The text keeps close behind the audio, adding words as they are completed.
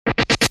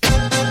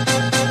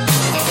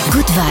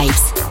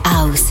vibes,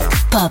 house,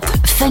 pop,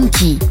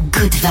 funky,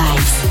 good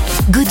vibes.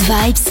 Good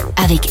vibes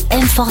avec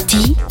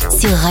M4T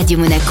sur Radio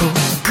Monaco.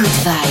 Good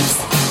vibes.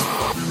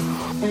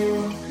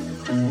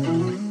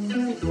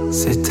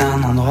 C'est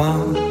un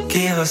endroit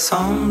qui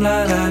ressemble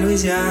à la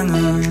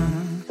Louisiane,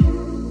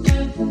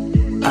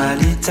 à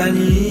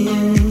l'Italie.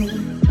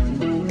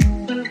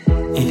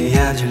 Il y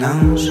a du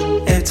linge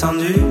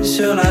étendu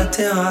sur la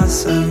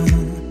terrasse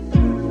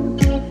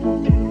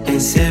et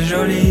c'est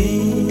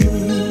joli.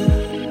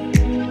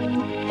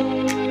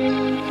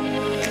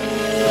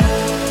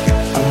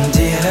 On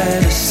dirait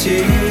le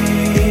sud,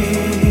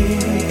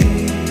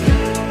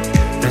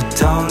 le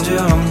temps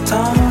dure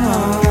longtemps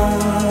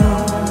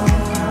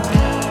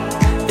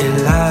et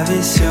la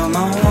vie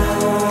sûrement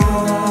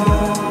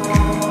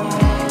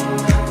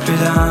plus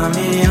d'1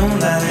 million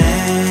d'années.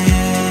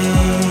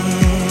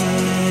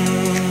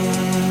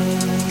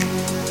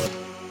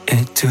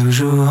 Et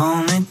toujours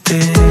en été.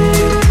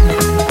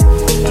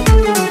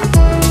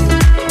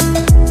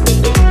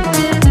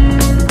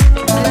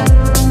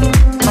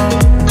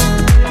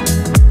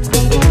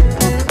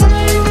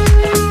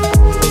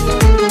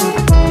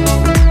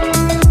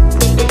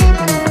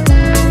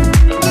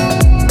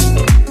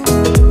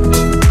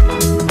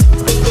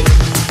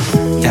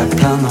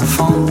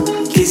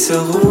 Qui se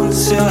roule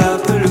sur la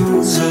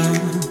pelouse.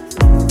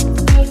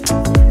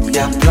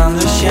 Y'a plein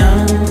de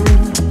chiens.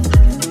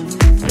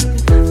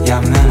 Y'a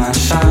même un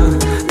chat,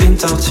 une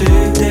tortue,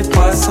 des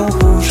poissons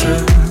rouges.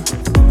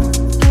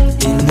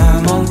 Il ne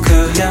manque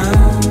rien.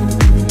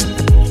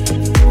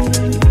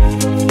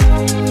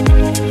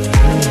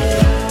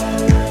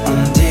 On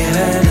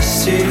dirait le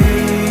sud.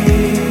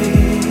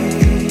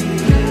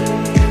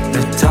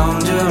 Le temps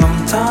dure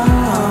longtemps.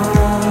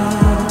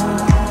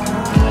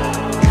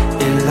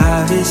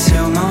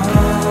 Sûrement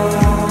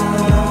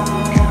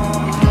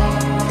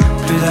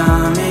plus d'1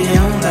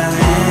 million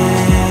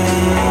d'années.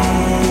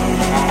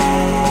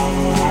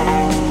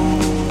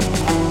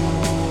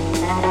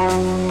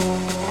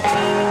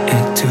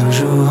 Et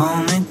toujours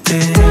en été.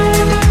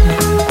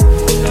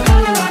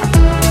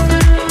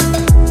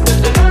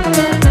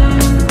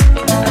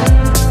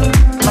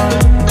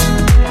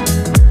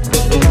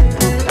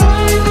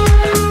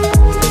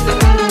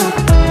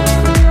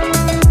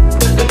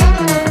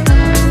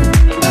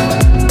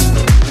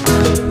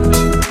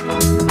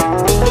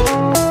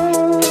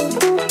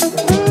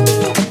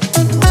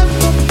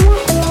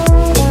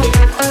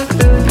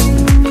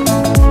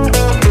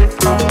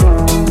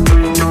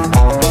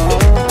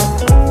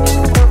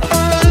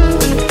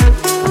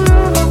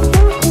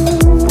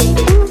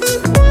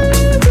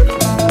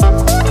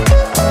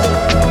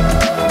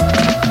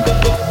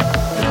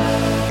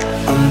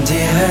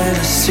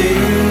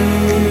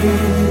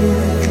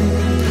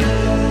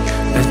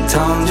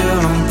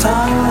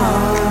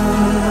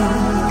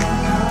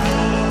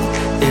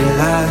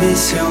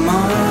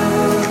 Sûrement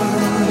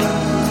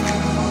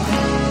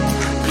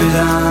plus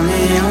d'1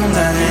 million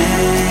d'années.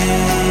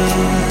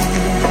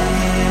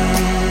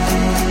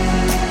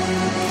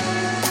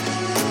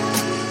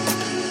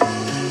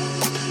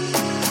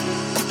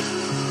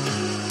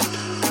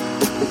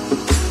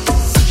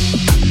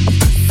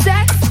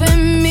 Sex with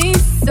me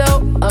so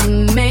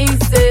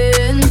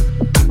amazing.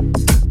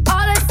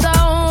 All that's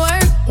all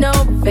work, no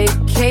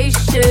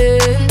vacation.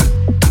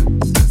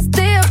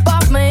 Stay up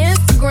off my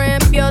Instagram,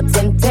 pure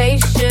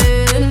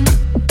temptation.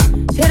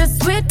 Hit a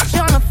switch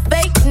on a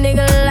fake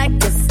nigga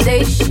like a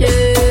station.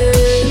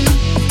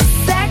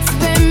 Sex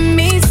with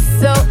me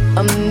so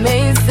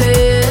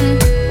amazing.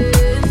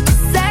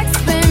 Sex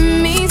with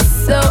me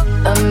so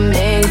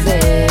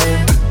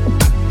amazing.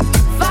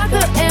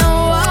 Vodka and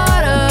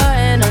water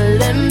and a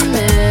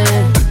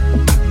lemon.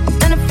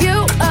 And a few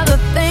other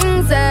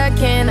things I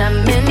cannot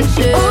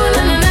mention. Ooh,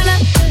 na na na na,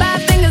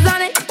 5 fingers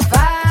on it,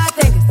 5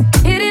 fingers.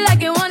 Hit it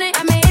like you want it,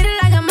 I mean hit it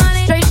like I'm on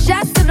it. Straight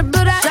shots to the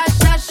blue dot, shot,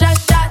 shot, shot,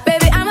 shot.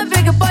 Baby, I'm a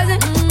bigger poison.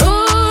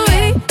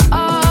 Ooh,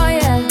 oh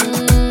yeah.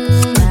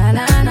 Na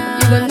na na,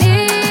 you gon'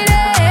 need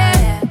it.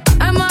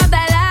 I'm off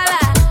that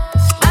la-la,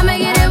 I'm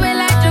making it wet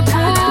like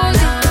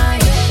jacuzzi.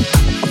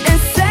 And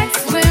sex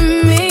with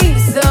me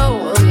so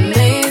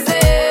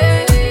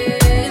amazing.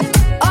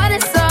 All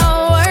this all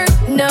work,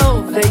 no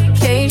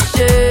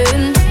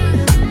vacation.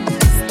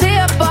 Stay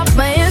up off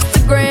my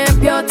Instagram,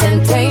 pure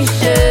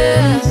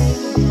temptation.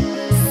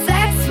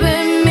 Sex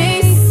with me,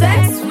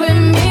 sex with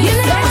me. You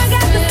know I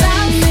got the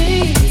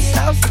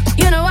sauce.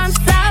 You know I'm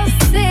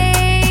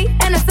saucy,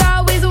 and it's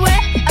always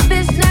wet. A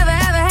bitch never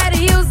ever had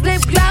to use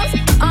lip gloss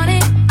on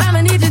it.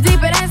 I'ma need you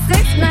deeper than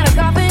 6, not a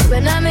coffin.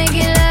 When I'm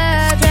making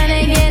love,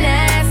 tryna get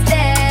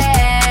nasty.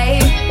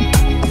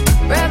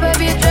 Wrap up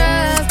your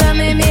trust, come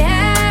make me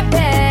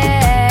happy.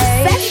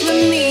 Sex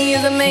with me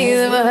is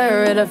amazing for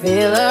her to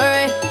feel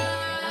alright.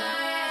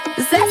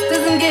 The sex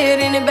doesn't get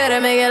any better,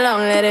 make it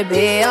long, let it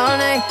be all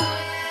night.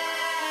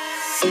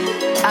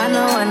 I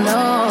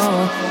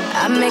know,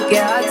 I make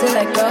it hard to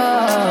let go.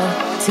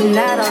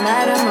 Tonight all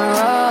night I'm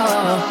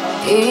raw,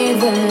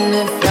 even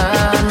if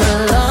I'm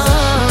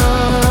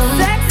alone.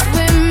 Sex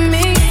with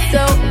me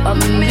so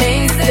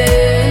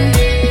amazing.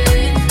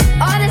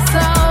 All this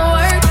all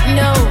work,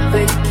 no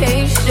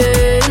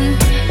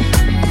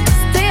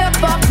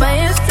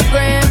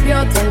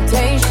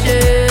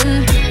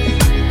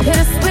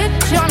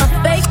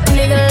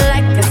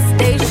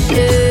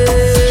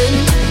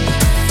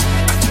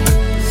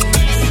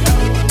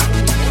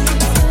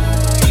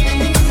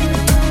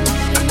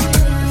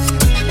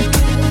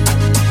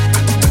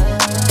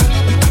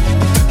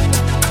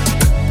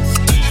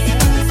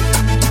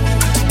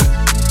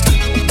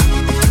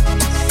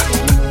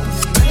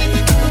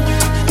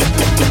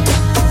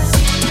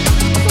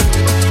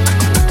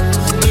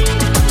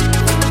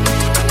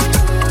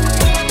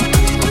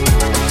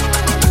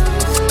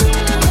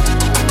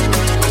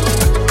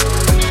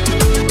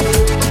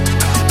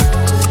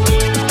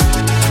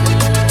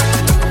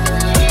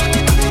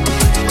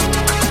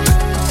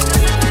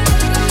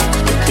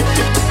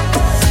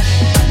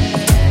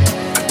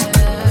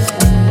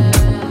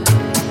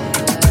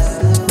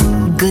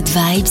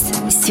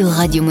Vibes sur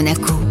Radio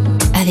Monaco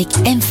avec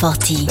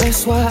M4T.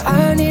 That's why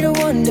I need a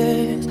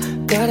wonder.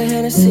 Got a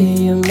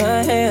Hennessy in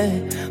my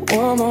hand.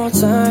 One more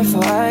time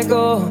before I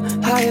go.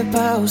 Higher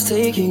powers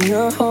taking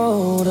a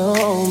hold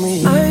on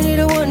me. I need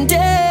a one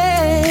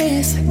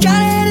dance. Got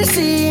a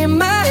Hennessy in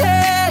my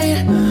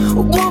head.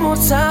 One more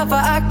time before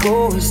I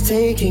go. It's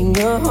taking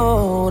a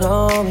hold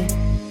on me.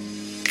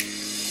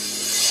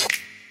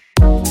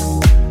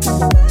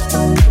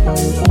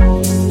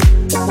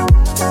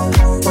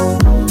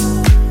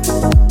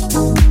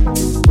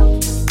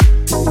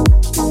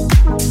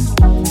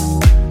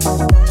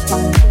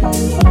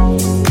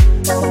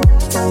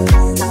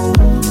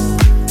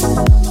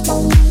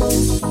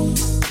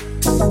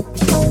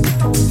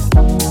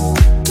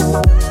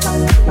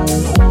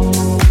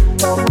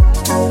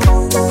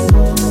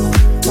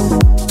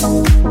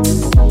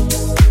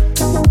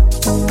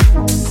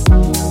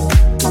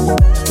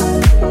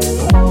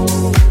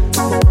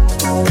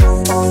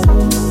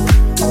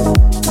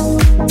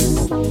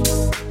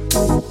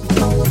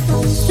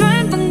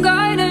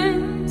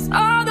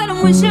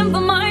 Wishing for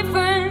my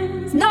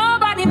friends,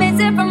 nobody makes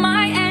it from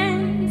my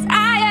ends.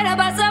 I had a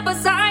bust up a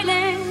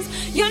silence.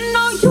 You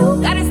know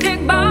you gotta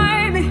stick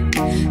by me.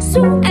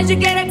 Soon as you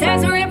get a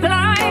text,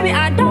 reply me.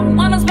 I don't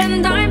wanna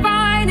spend time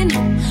fighting.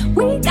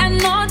 We got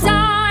no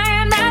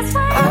time, that's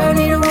why I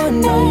need a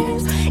one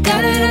dance.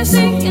 Got it a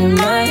sink in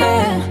my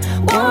head.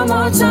 One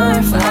more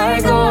time before I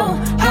go.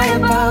 Higher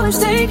powers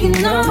taking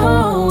a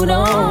hold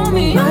on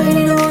me. I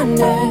need a one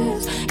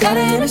dance. Got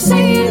it in a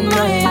sea in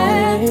my head.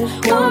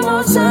 One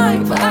more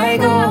time before I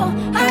go.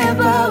 Higher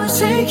powers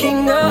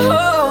taking a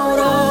hold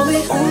on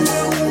me.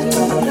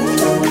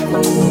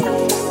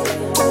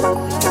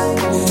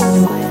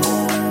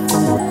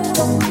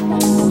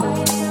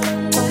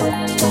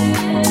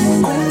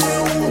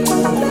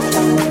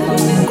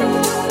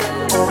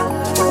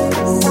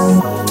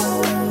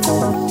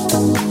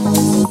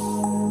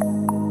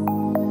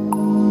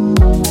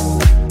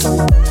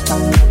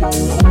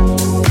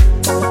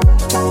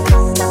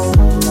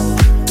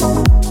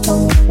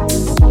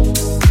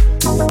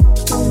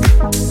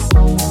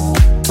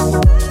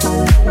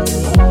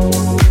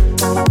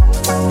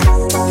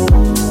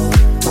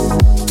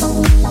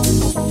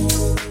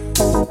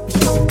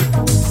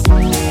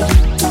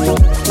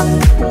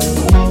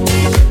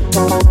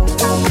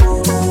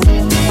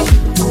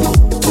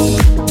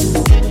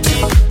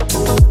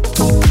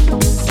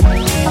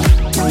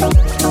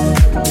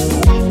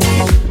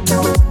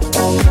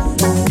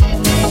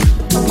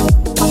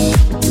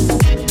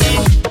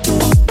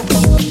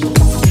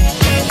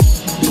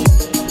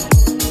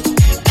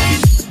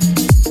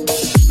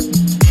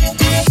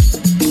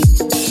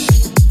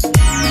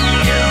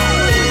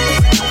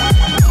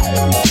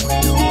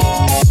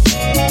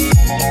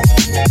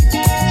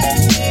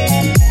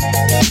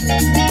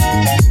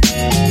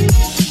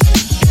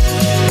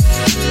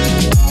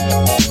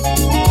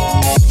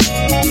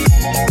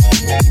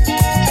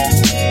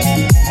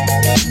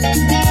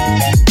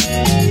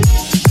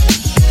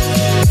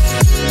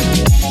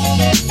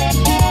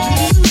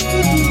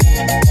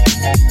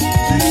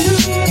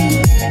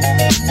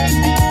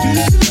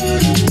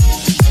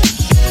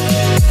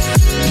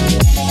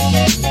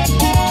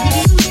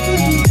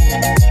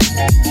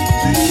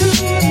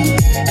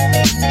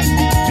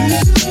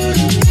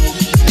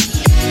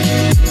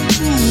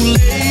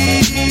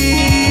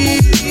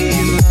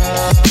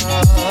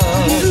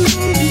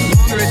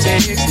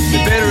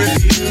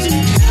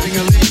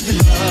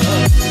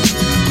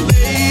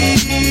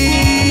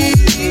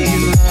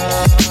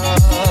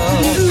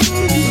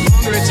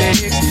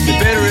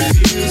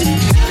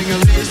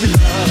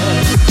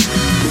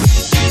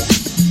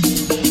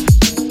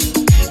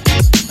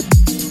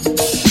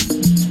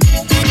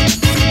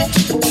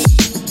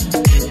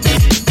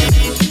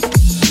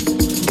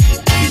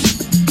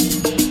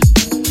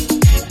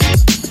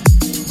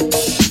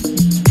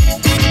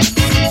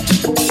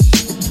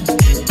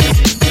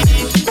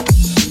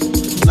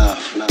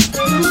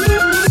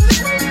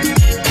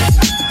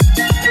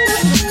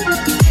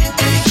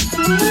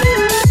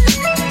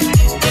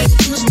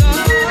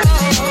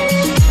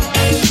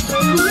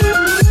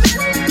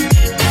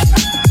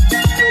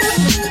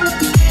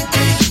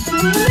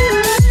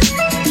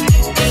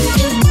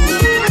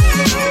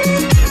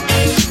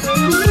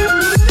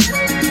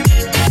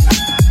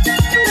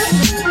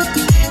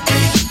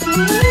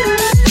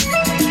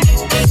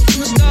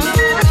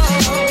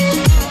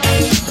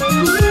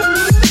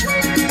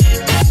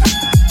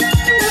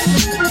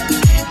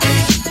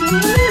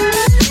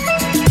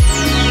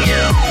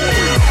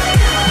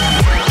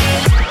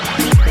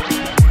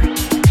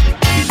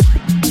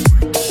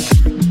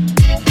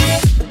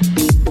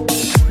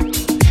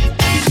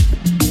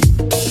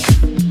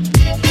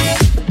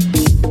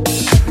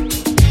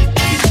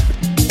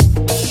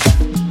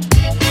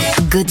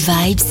 Good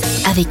Vibes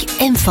avec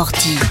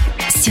M4T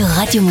sur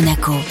Radio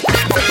Monaco.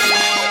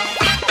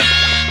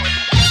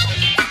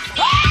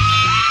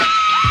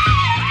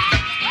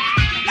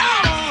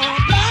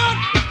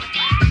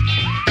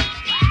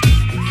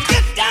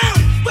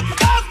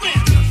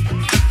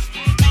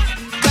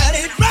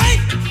 Right.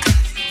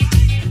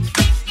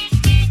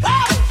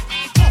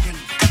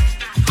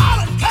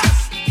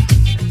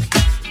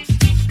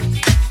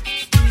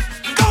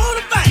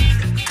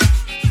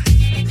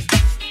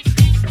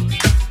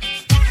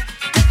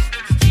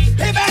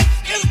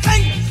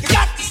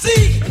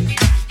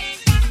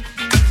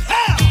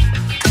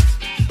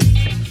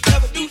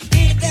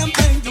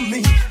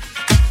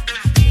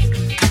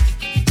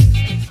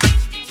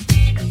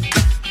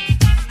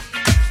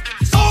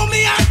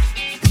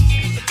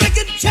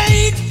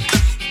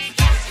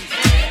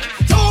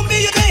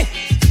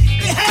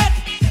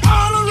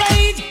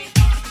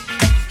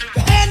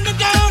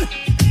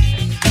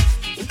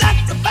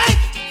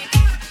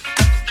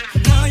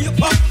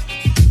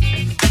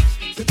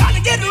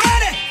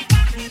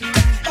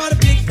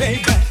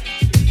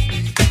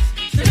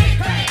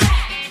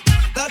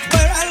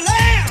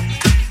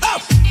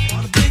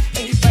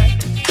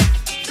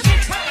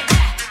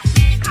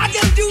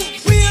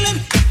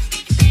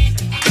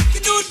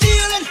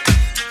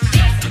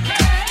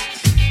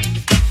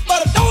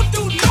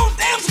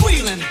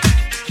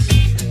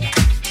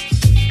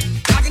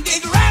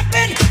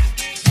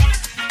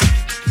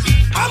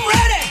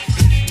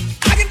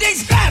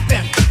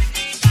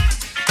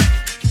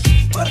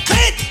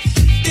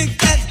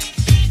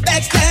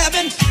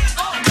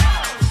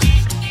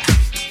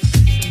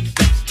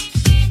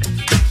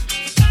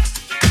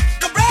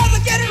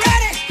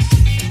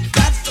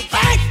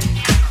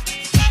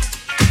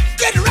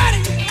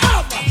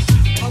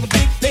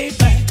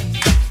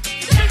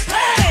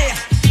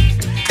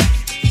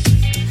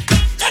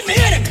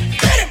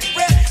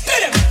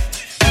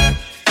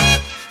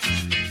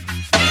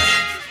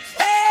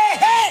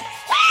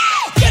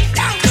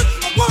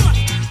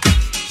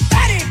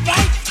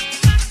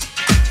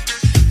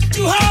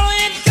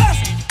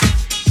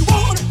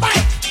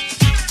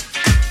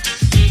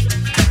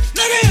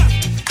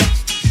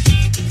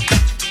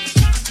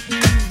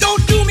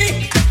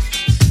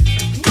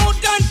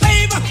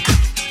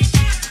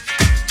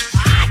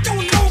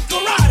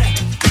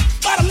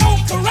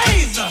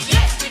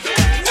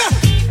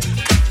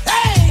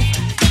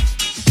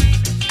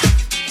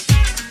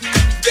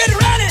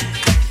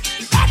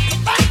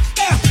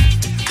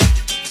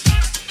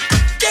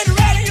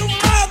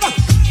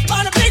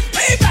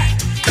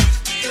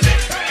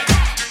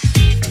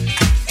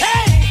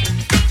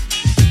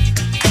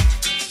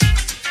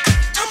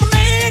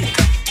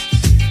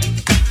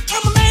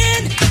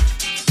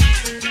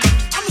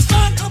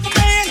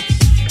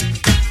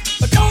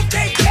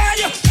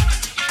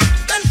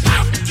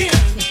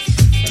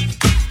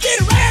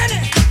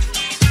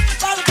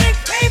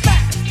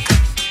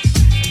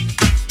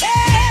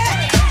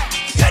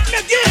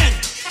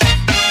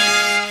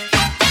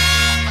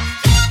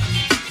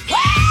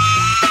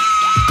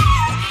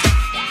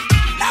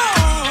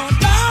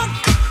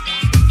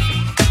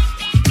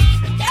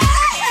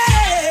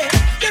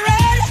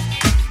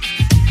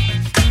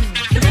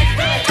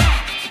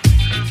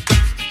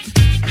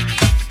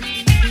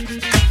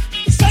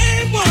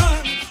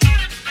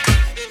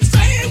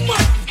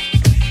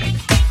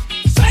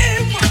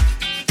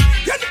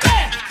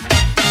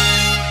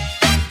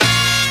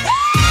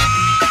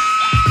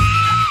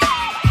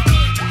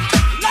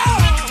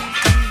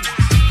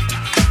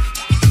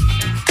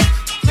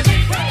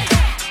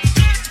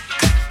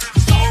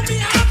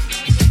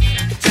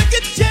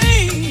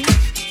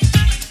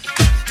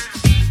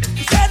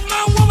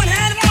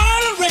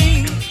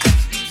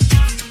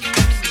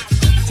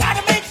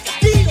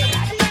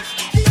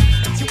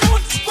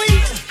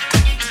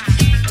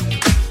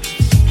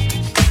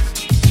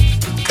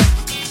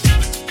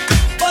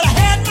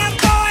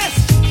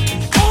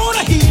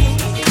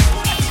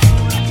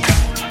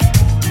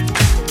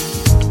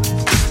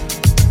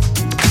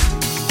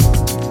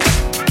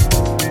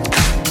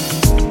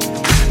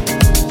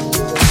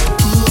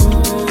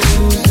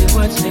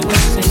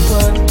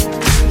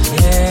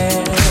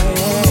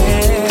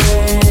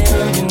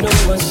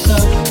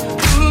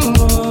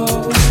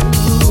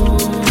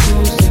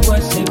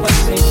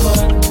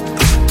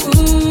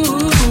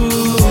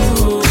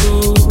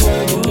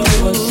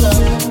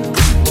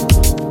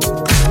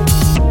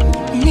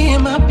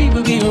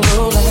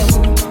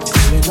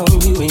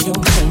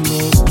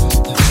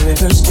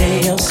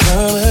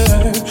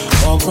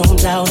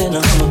 friends out in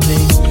a Hummer,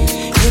 babe.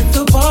 Hit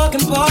the park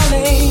and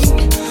parlay.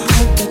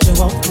 Hope that you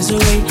walk this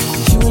way.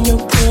 If you and your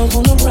girls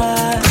wanna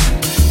ride,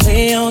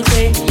 play all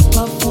day,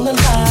 puff on the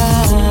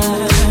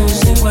line.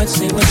 Say what,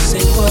 say what,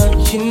 say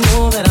what. You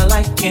know that I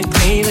like it,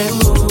 baby.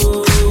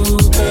 Ooh,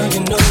 girl,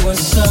 you know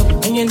what's up,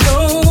 and you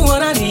know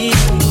what I need.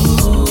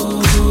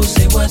 Ooh,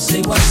 say what,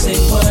 say what, say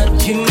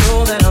what. You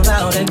know that I'm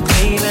about it,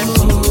 baby.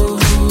 Ooh,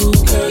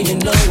 girl, you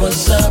know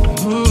what's up.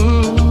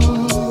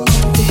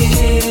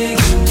 Digging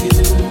you,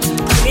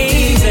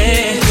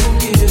 baby.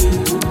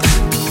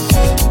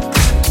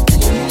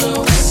 You know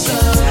what's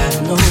up. I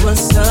know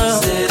what's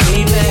up,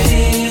 baby.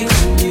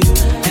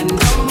 And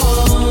I'm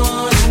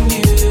on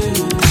you.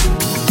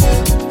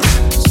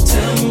 So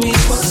tell me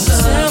what's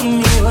up. Tell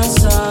me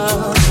what's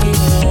up,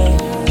 baby.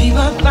 Be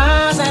my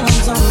thighs and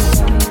I'm on.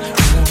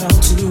 Around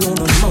 2 in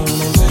the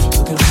morning,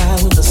 looking high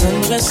with the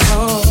sundress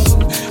on.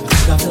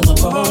 I feel the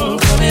bone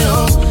coming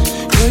on.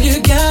 Girl,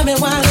 you got me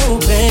wide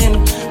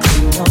open.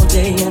 Waiting all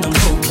day and I'm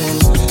hoping.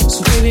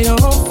 So baby, don't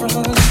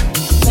run.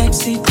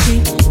 Backseat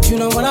deep, you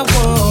know what I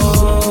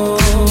want.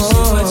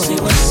 Say what, say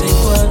what, say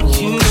what.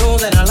 You know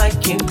that I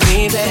like it,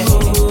 baby.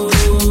 Ooh,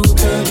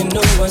 girl, you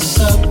know what's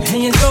up,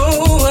 and you know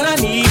what I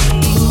need.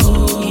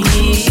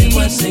 Ooh, say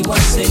what, say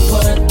what, say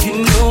what.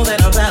 You know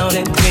that I'm about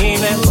it,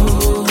 baby.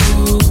 Ooh,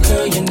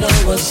 girl, you know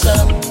what's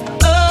up.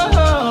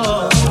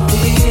 Oh,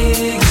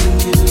 digging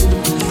you,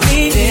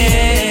 baby.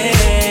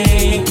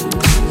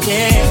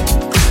 Yeah,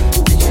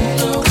 you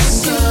know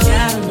what's up.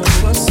 Gotta know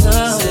what's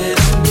up. Said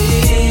I'm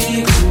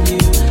digging you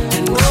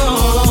and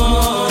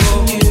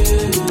want you.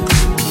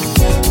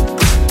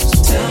 So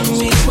tell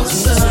me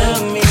what's up. Tell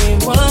me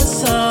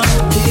what's up.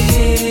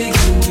 Digging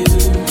you,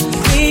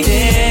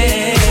 baby.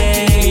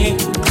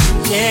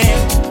 Yeah,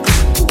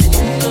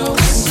 you know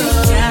what's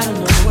up. Gotta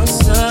know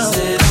what's up.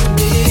 Said I'm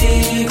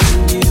digging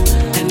you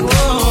and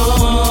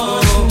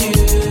want you.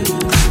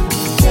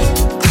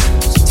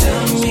 So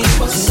tell me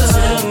what's up.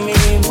 Tell me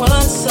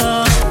what's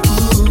up.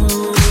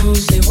 Ooh,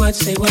 say what,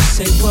 say what,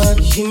 say what.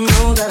 You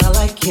know that I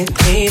like it,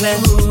 baby.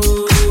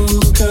 Ooh,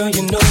 girl,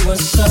 you know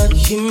what's up.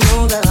 You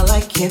know that I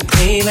like it,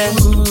 baby.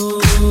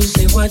 Ooh,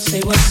 say what,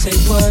 say what, say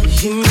what.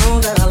 You know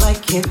that I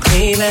like it,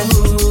 baby.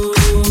 Ooh,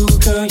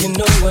 girl, you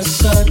know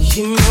what's up.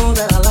 You know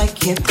that I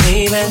like it,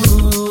 baby.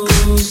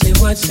 Ooh, say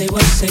what, say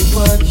what, say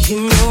what.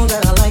 You know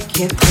that I like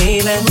it,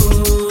 baby.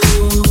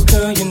 Ooh,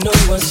 girl, you know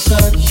what's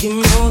up.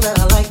 You know that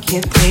I like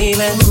it,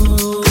 baby.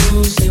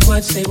 Ooh, say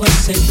what, say what,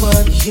 say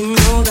what. You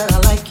know that I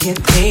like it,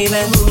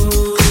 baby.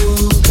 Ooh,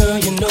 girl,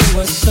 you know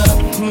what's up.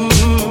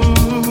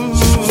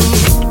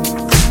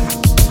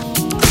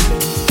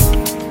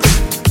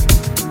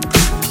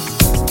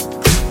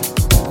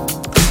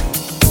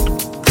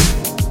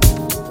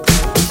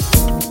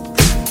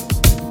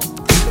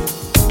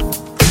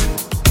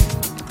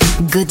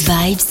 Good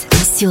Vibes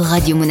sur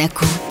Radio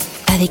Monaco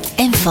avec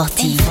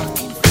M4T.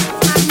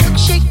 My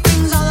milkshake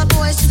brings all the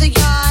boys to the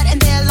yard, and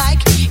they're like,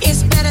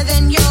 it's better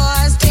than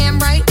yours. Damn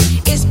right,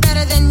 it's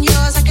better than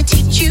yours. I could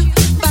teach you,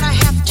 but I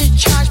have to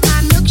charge.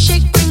 My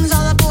milkshake brings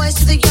all the boys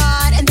to the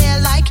yard, and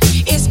they're like,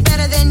 it's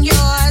better than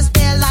yours.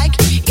 They're like,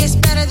 it's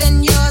better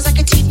than yours. I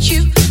could teach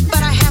you,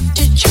 but I have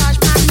to charge.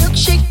 My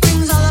milkshake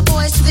brings all the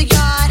boys to the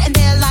yard, and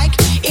they're like,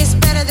 it's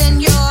better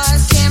than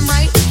yours. Damn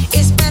right,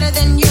 it's better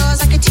than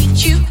yours. I could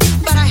teach you,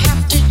 but I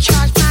have to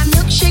charge. My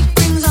milkshake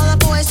brings all the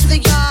boys to the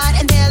yard,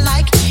 and they're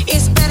like,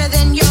 it's better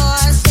than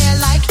yours. They're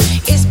like,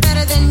 it's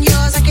better than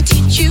yours. I could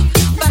teach you.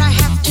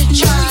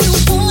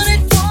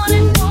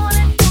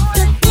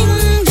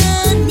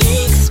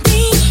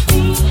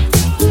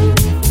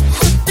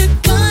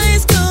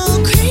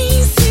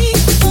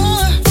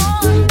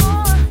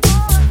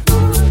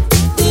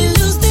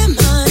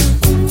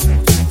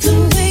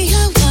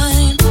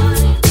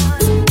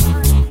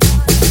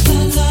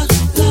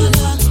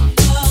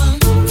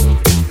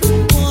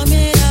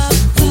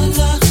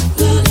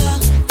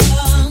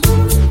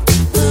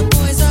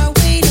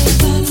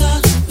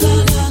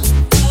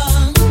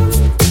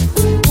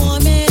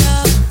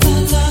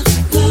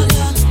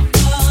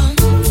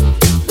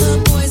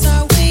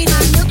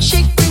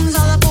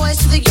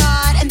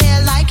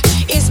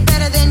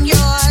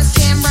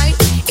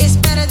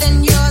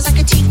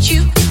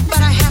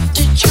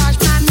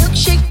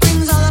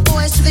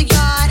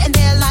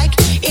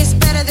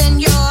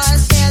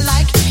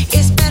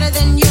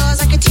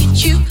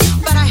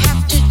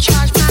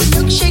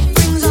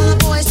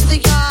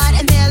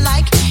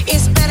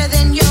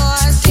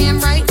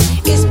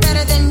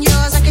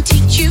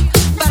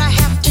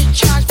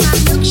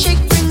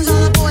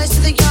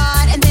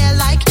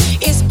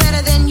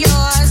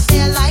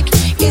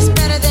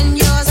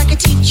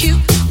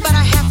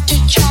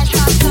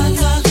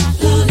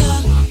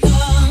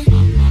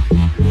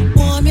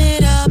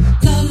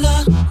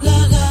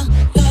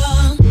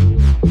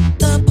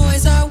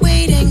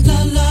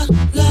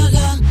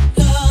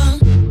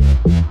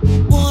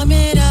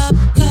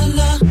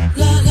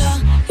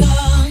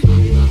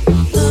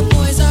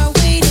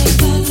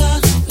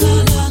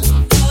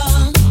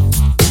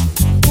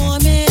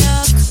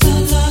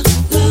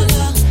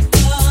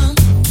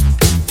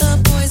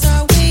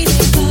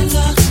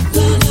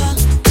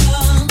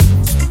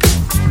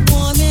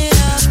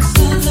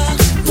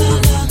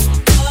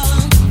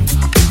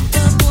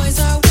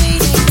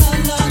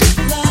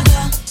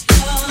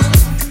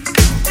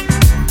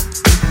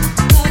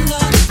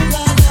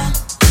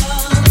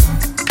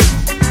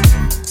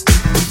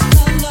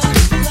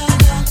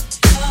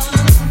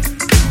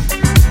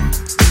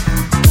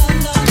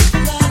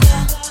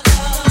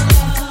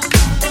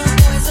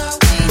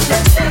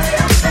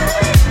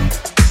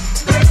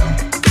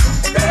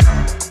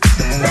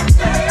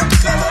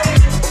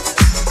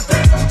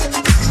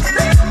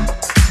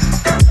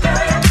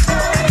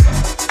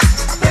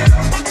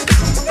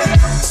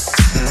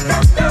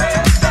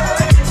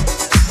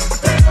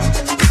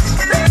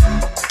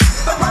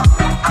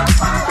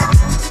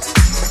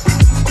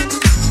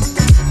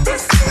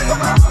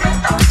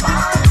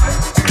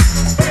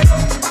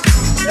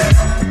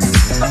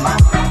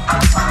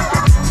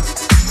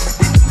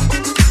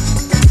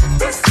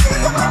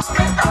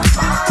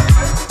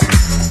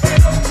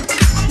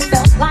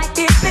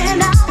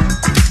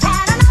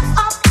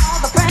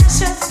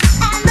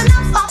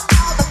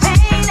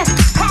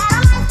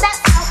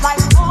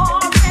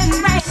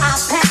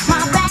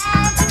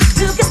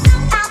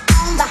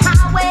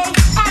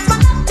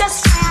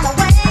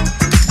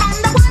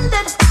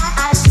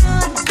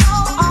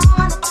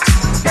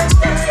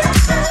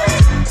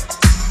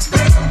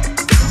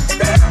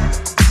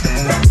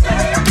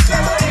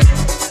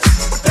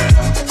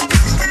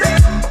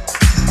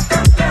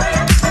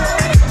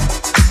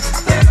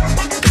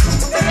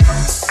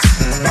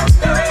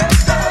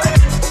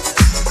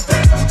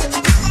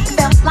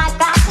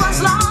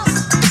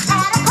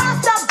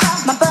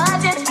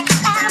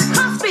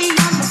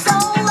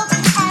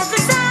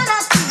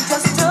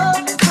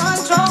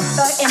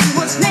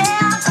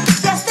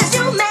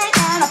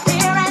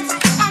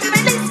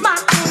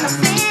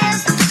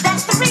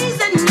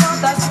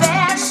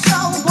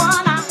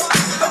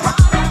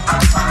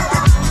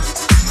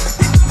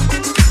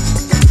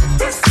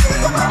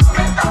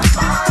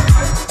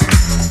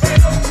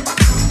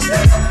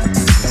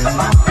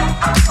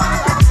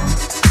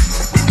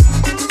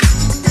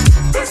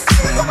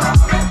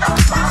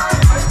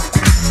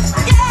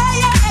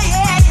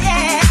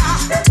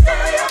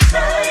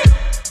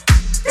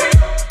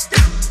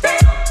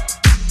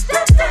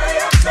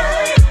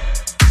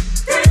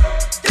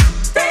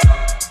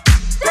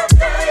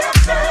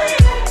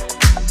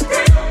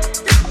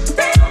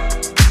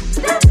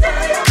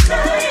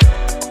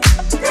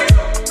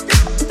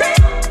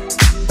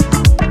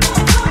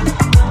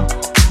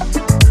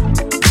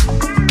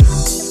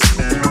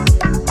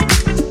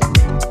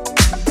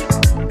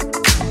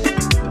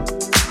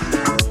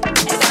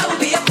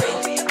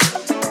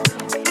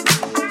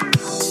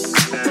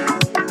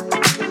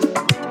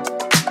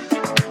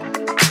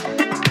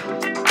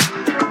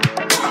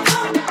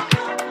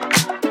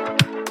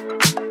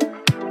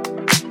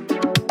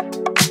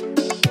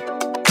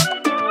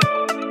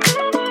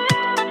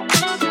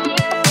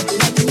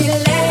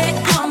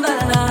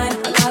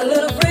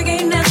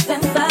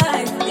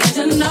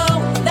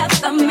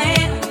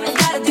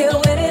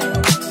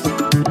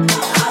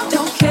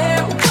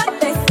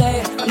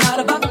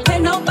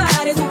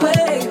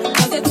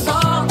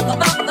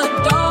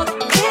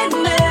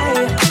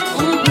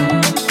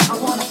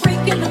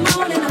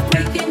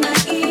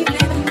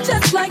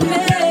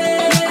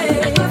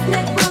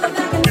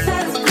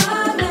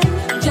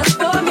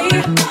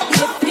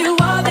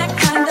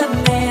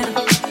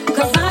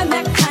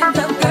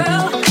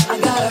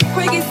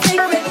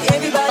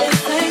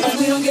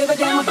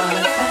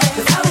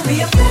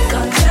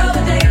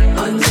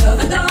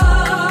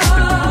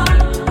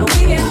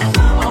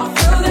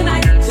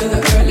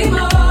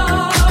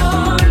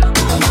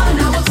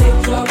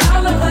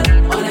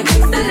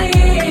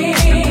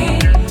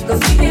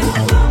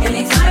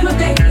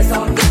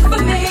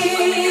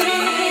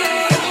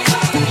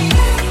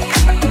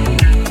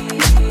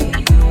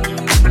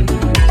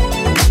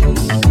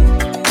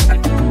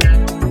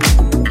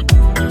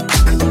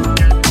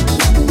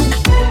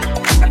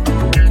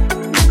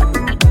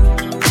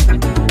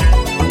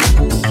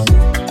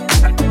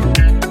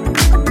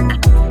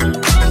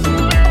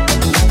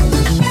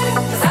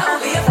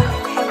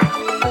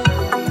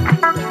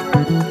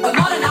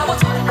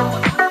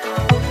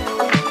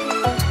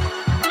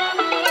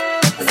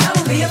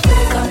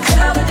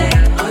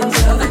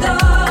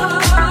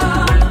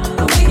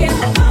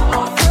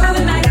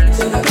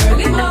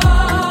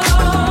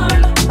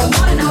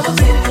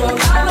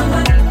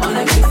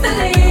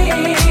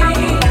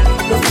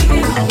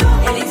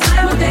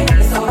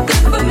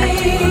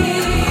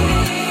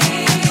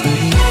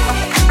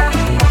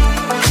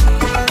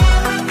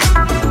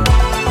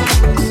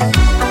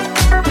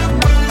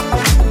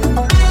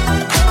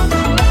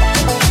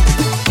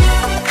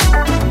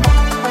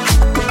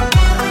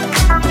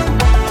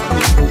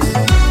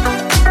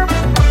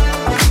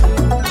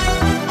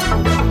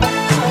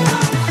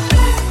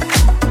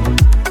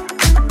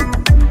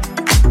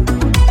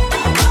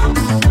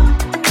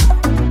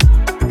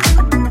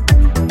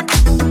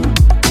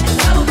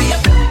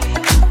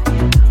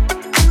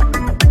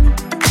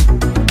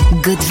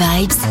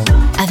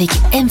 avec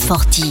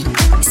M4T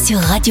sur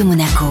Radio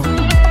Monaco.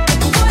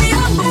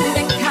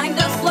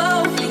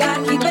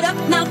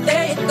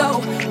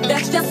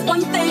 That's just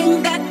one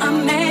thing that a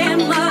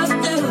man must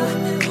do.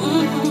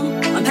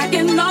 I'm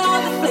packing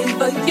all the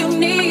flavor you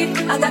need.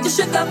 I got you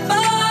shook up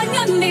on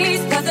your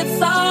knees, cause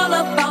it's all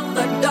about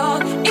the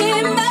dog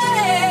in me.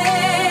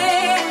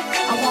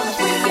 I want a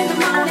freak in the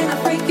morning, a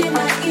freak in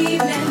the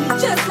evening,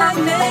 just like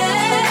me.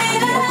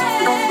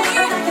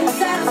 I can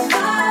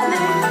satisfy me,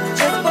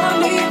 just for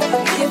me.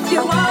 If you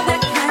are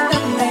that kind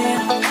of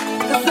man,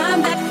 cause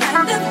I'm that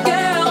kind of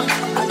girl.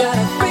 I got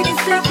a freaking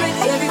secret,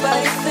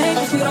 everybody say,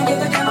 cause we don't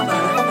give a damn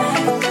about it.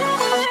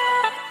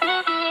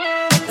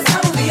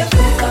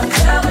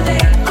 Until the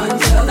day,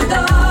 until the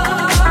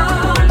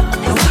dawn,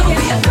 and we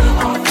can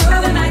all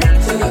through the night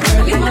till the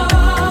early morn.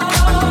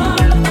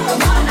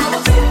 Come on, I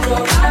will take you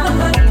around the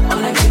hood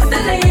on a kiss the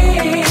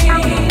lane.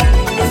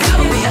 It's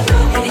gonna be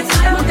any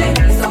time of day,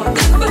 it's all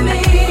good for me.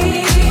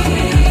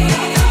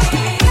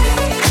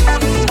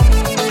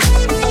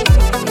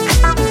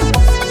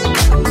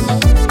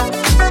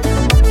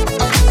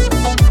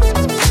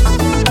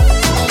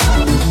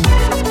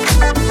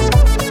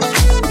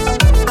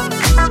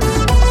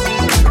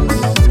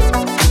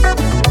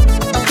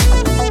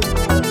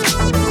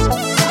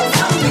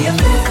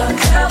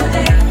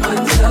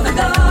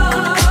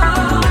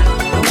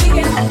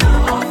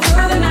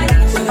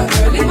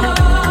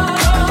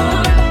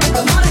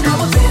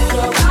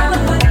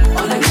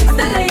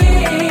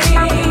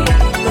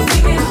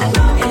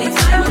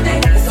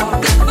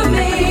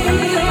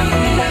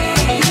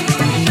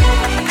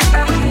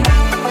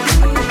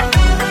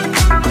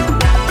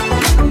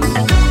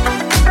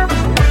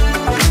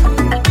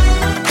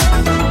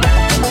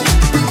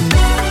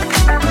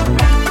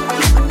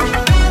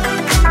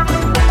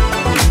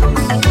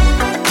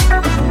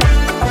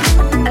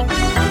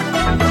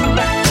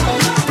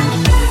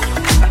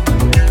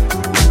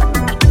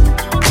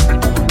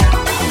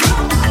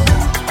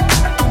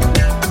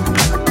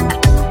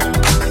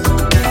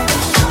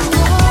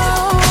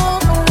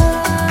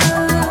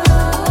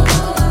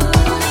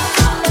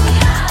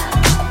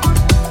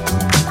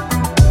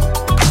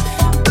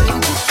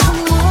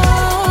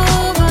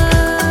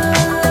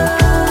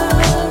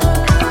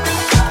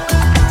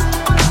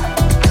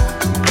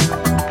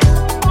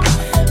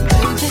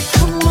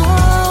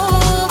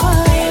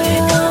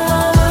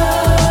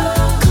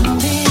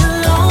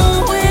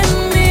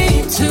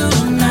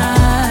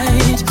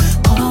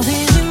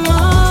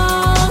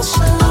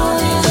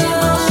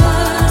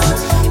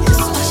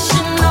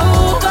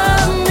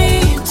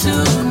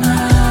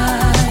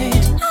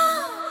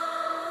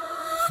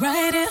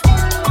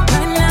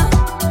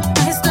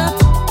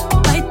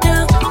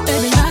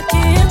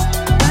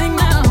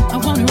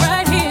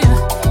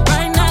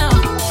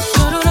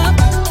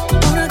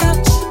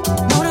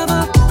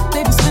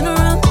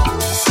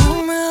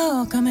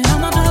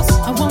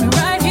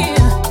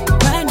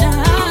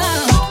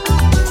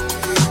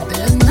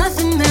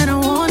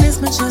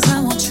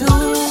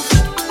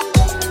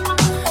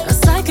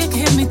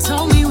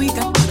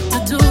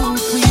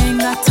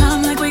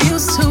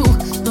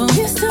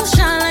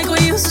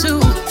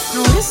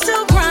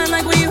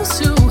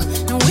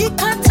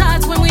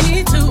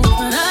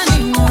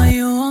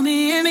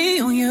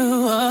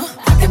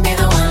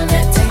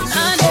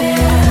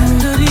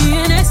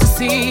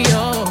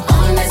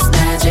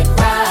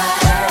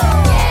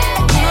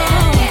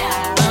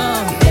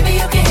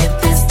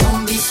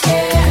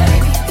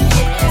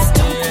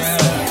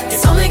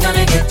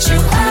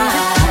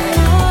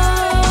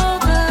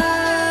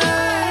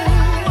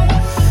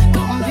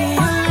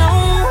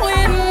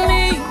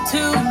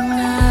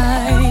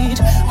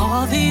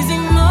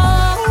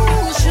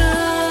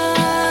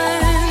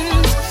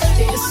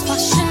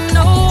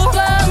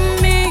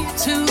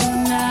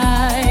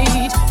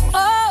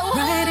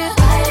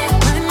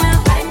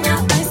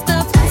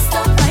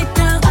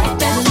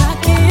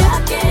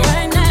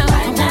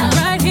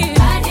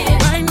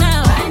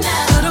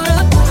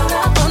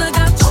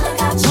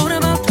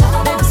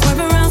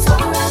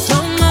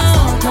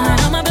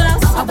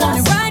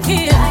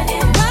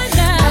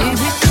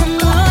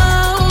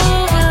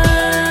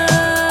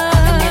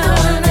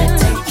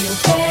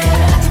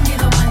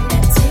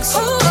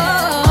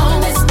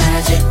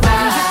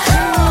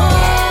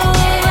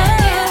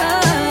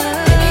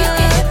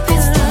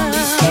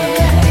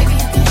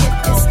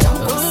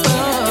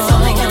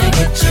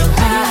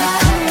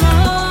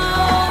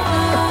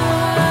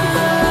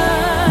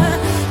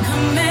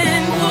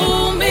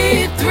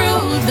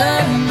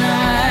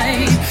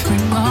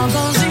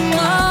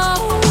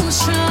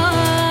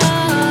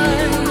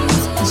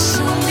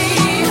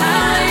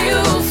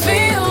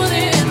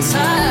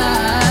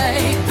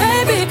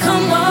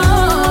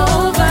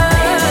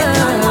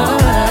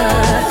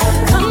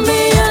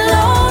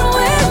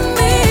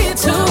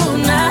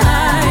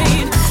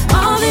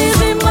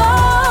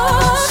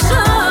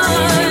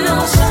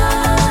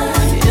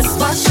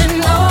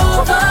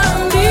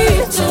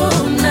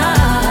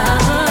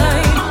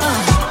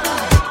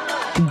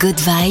 Good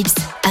Vibes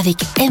avec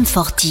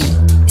M4T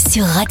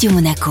sur Radio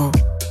Monaco.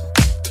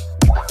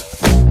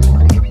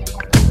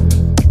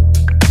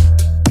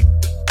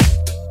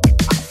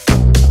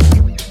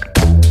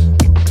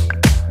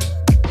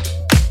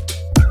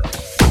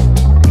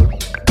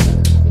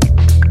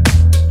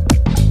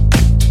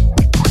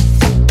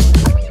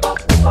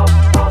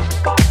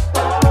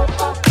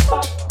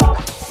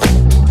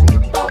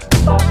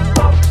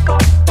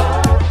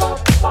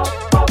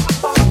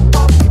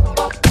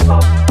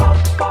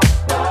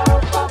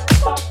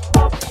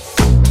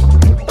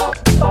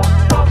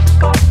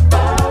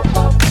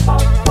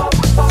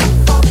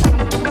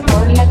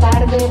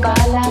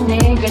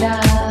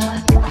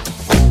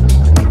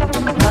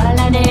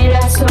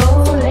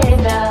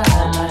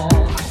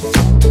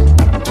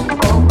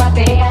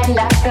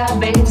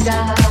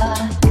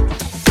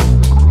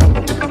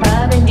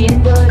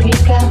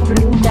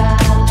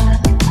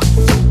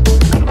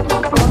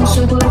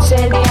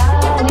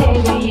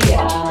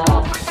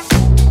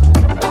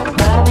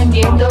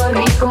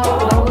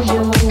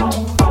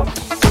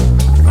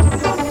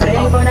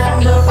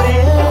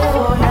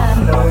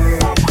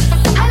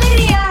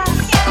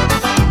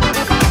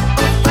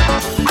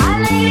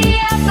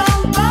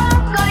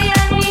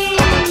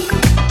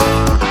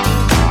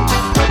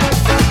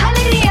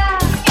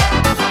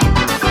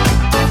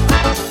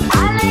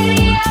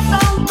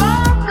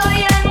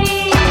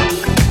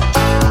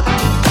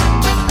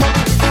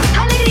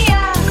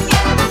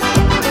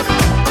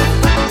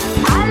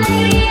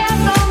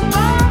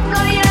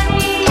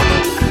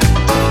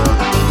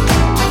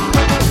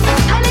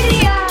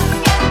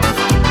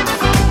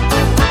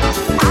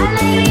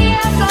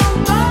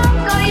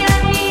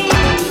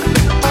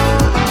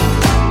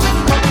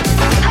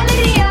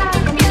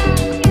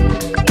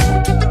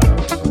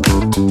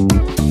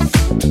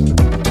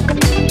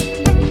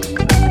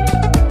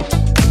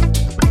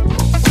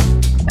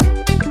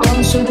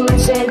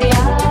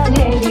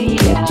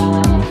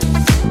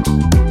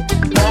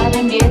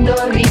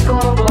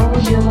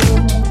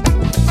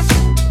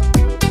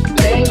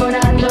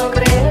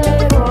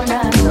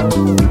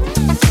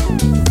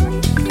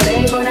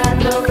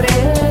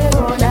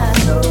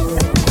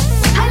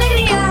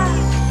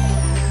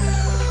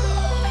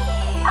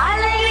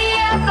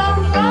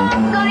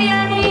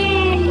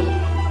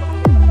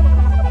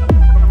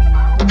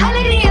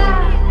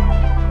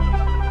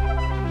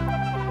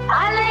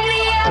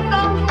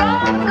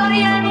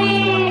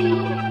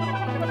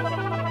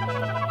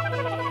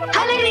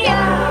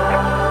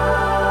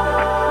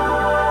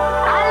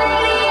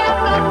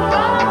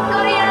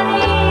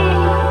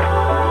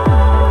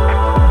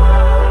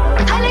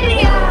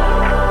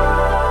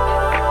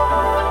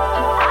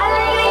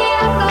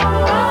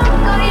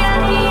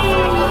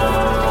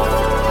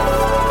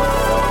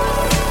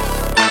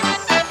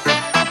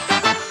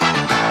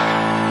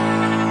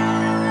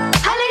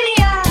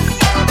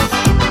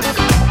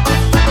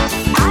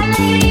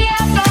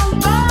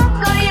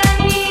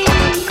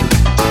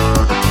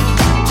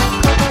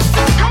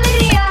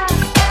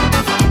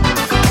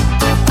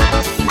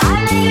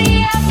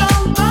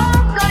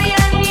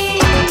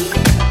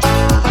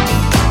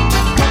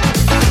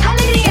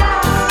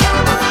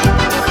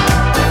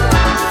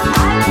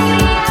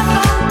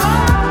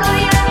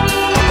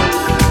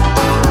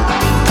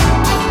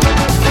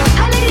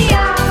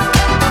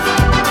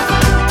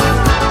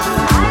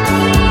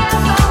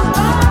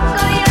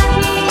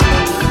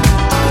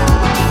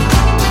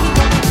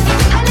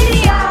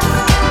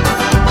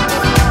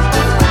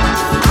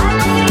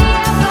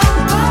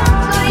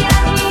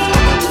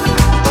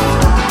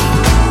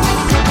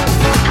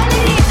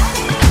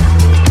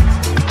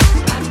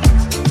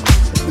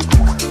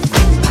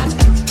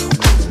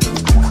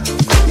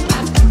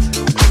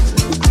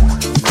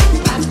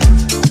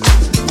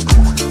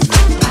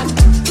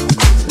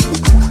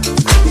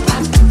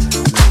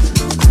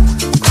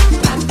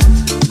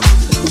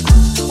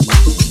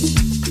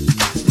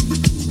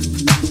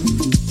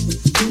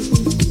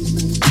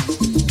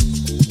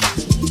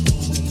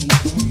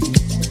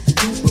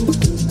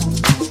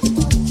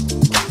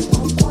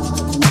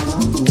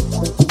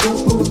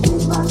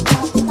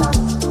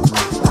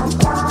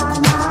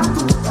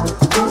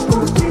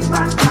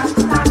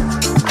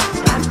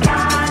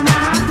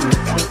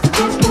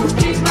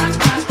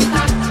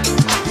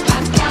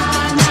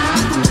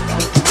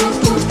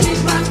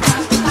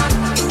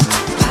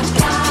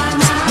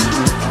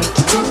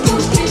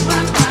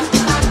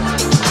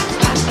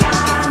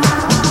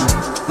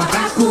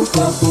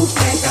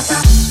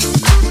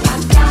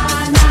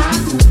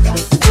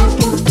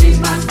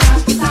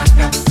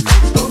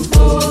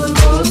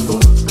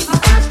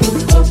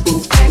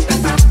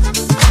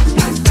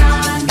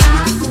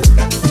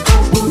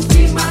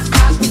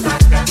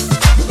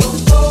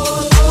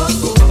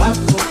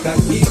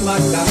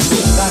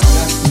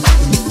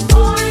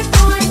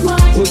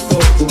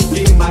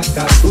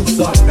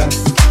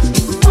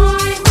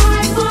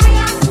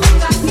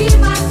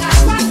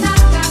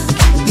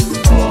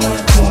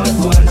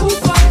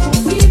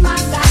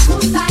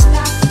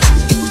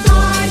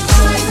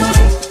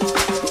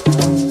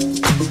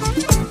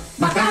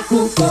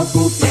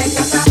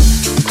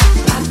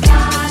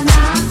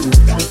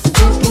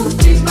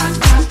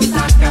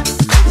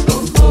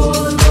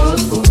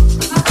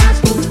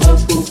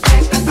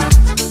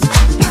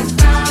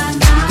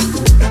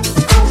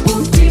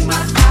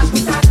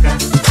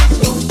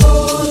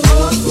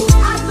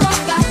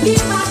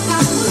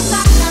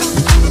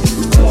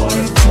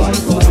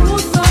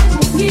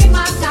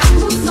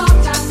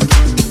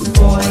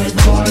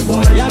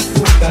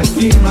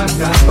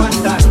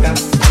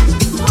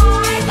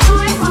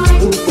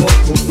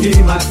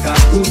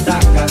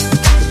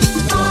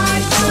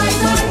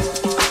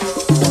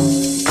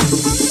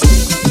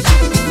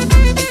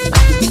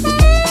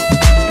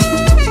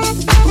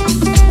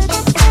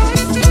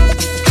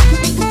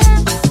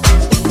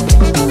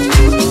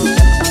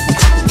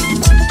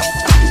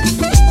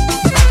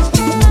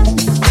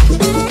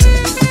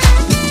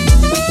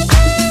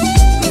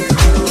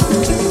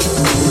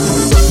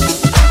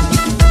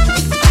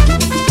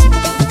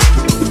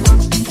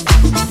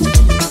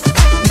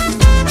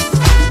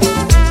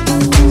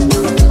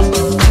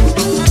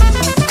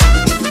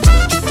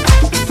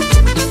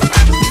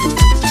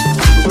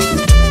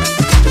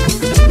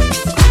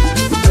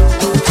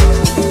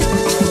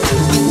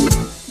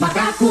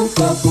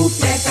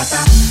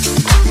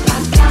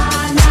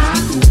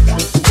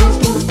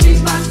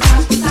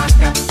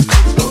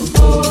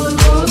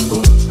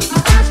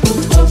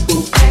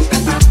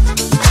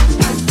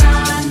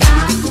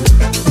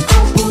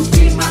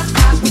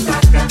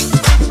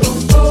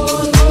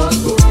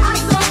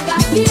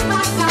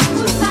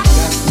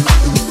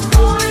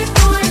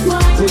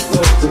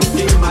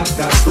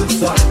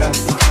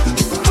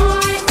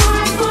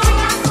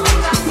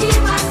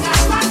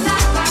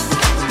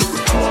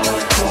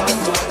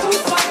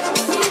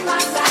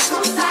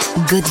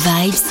 Good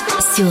Vibes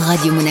sur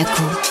Radio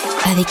Monaco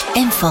avec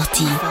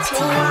M4T.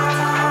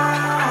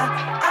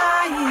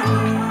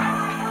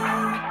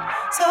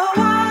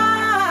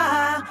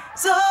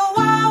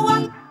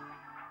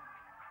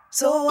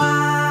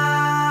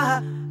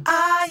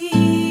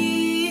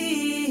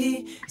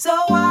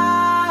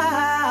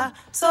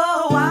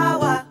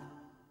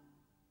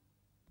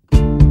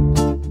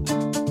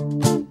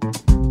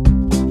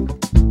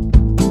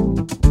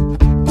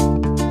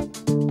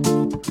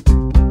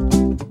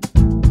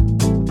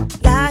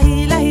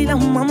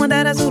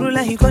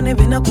 Kone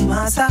bina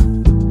kumasa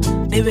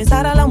Nebe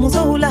sara la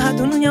muzohula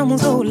Hatununya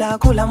muzohula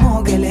Kula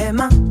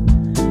mogelema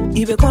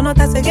Ibe kono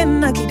ta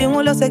segena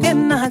Kidengolo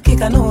segena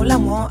Hakika no la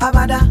mo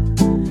abada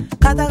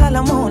Kataga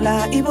la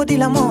mola Ibodi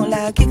la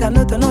mola Kika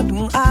no to no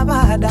dun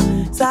abada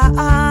Sa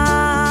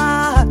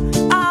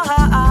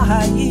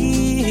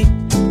yi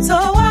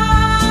So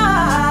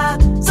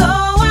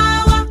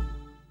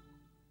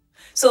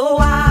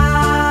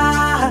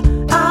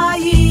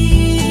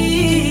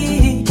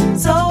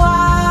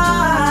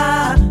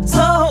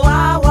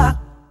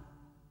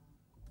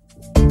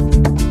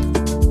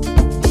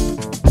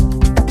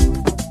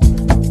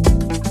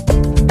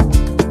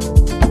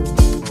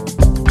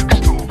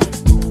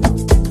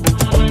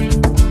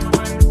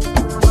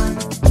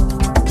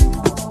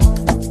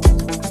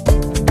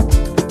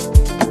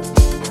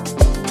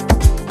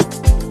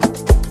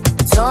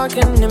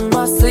Talking in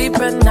my sleep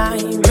at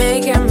night,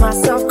 making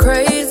myself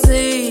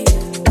crazy.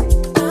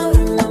 Out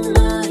of my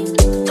mind,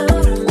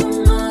 out of my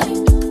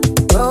mind.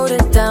 Wrote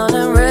it down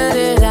and read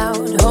it out,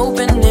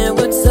 hoping it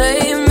would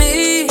save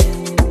me.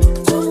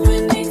 Too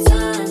many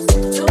times,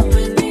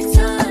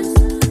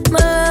 my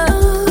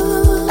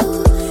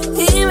love,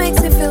 he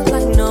makes it feel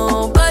like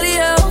nobody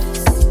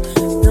else.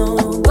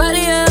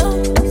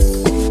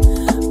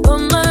 But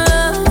my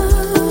love,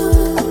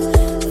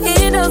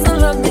 he doesn't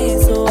love me,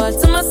 so I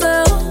tell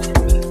myself.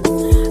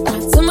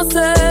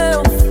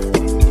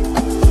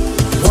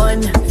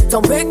 One,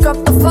 don't pick up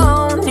the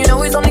phone. You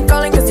know he's only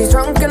calling cause he's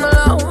drunk and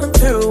alone.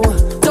 Two,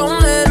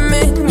 don't let him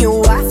in.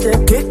 You have to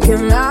kick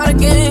him out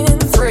again.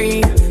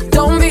 Three,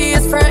 don't be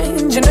his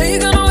friend. You know you're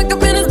gonna wake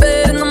up in his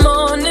bed in the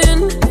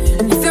morning.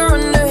 And if you're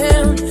under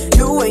him,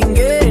 you ain't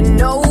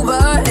getting over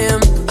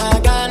him. I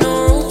got no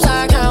rules,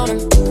 I count him.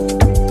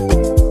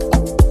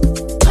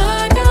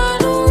 I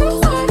got no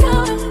rules, I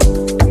count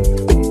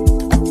him.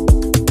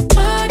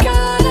 I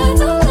gotta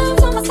tell him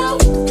for myself.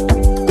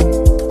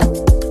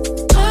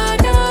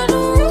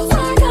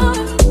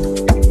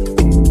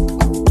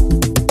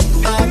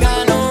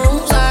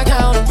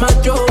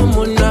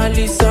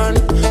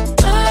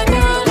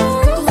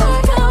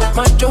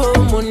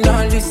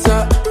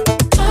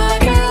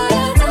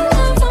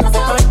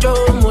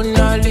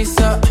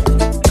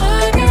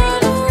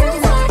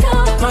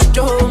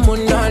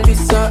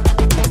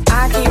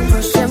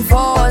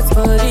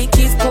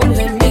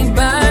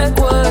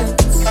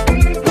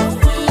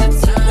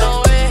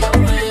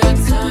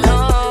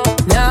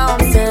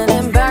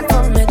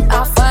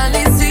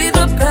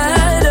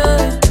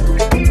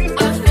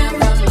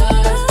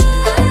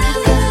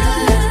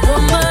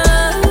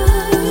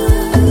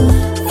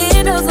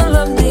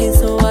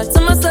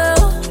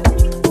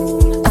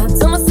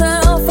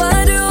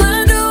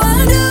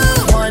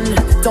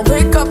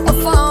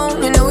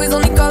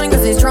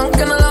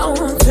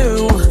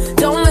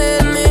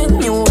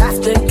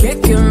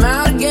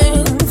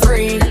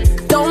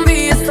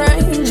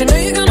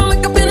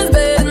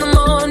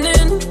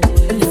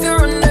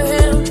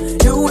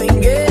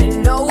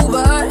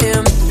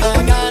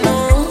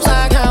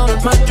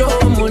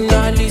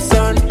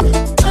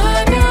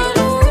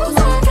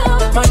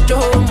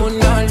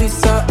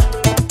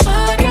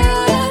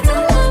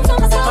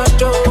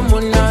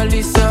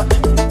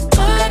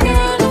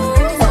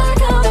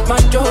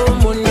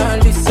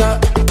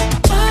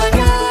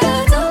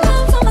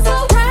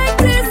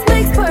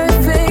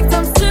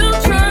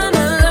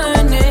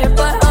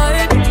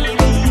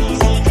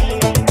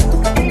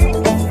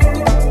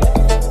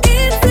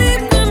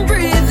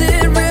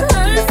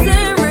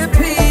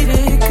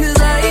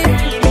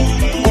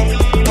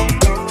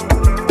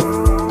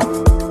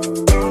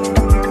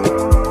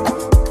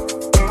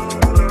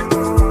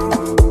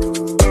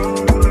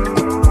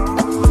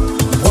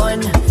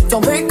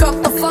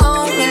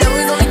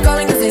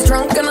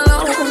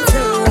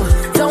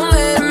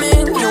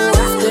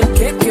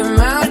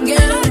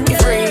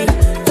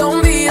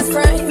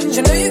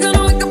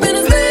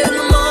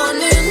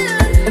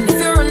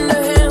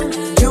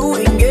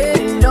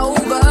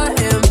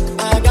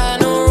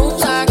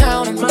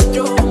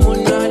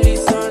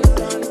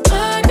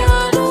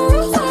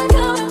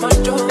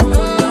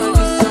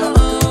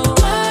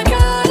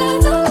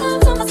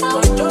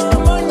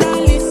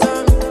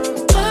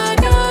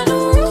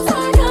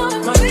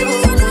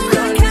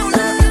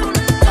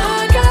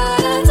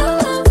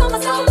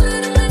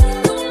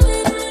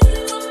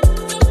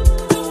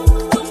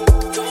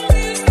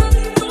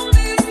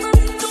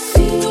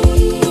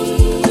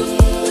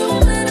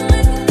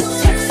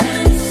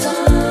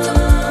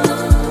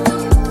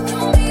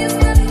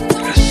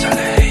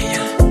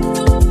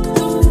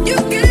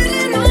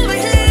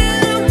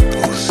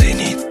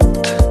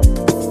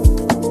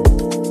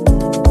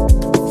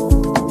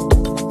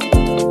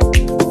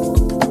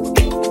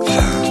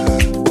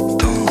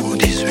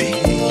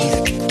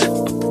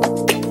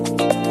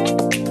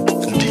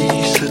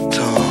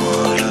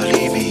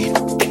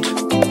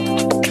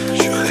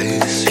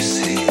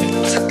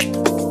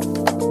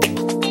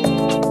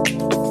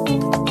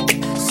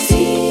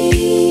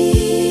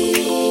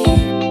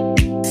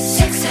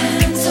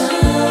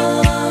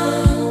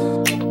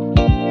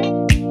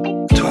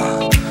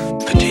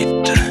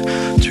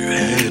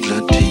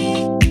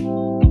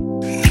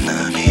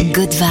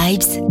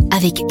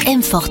 avec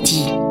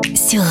M4T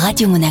sur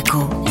Radio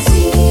Monaco.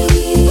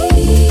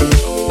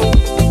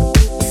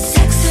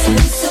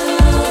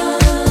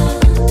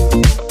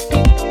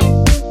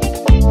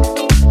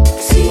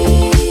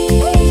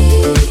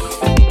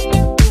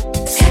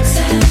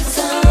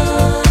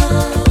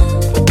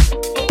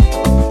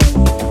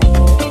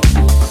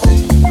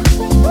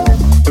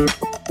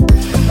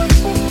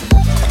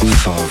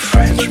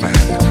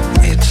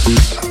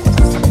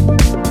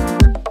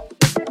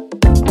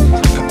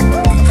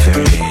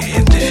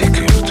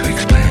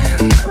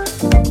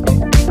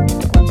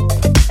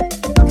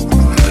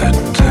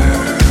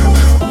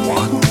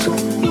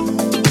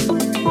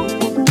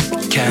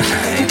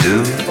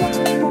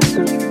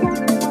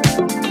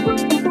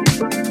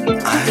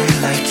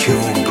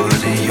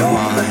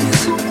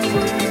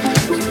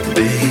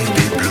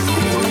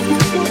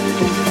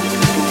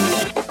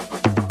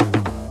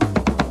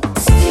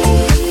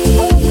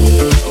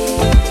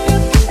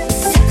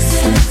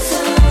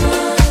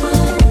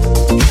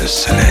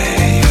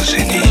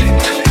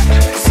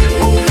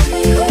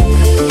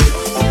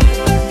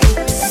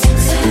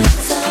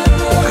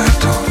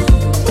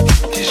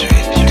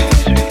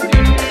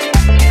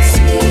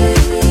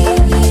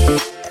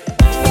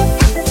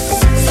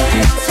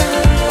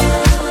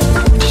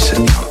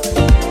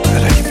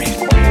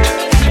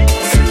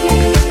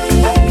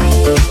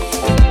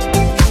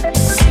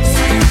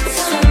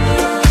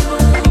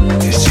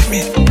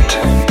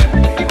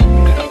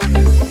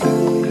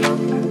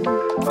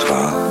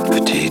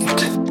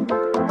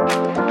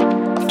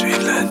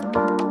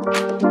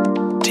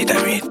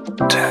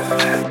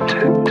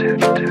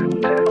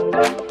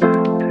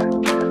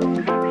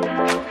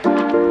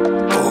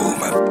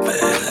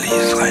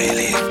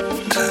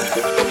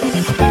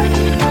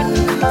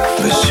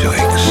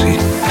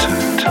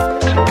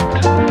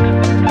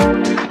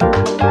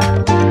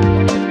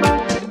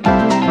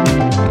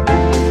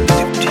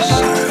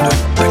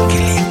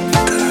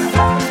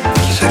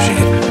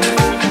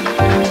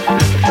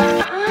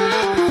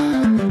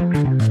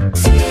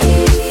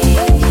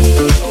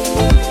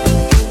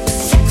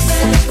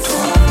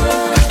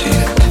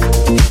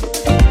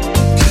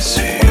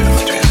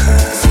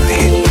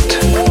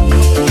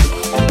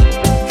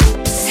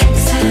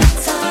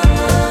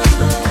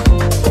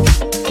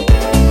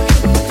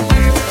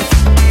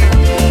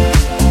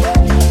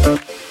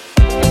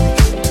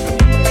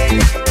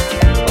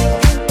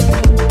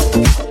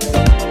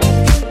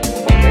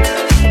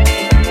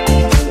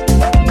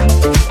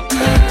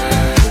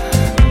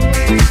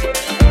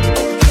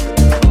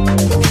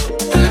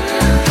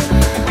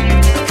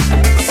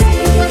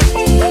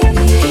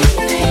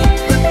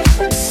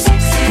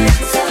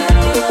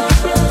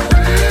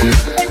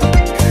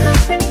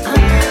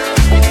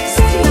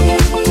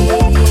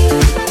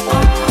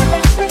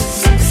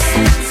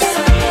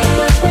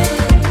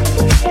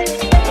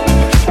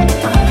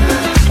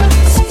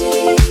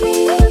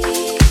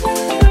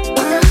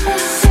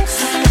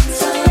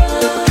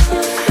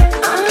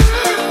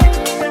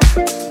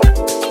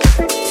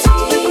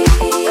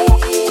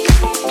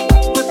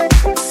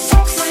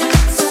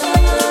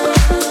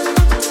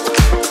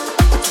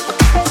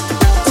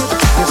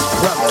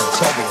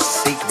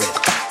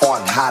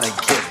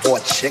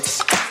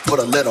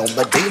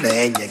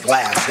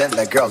 Then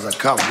the girls will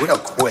come real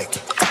quick.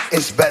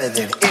 It's better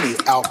than any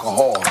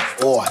alcohol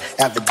or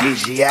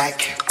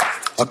aphrodisiac.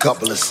 A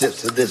couple of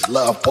sips of this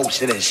love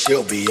potion and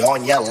she'll be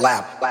on your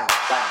lap.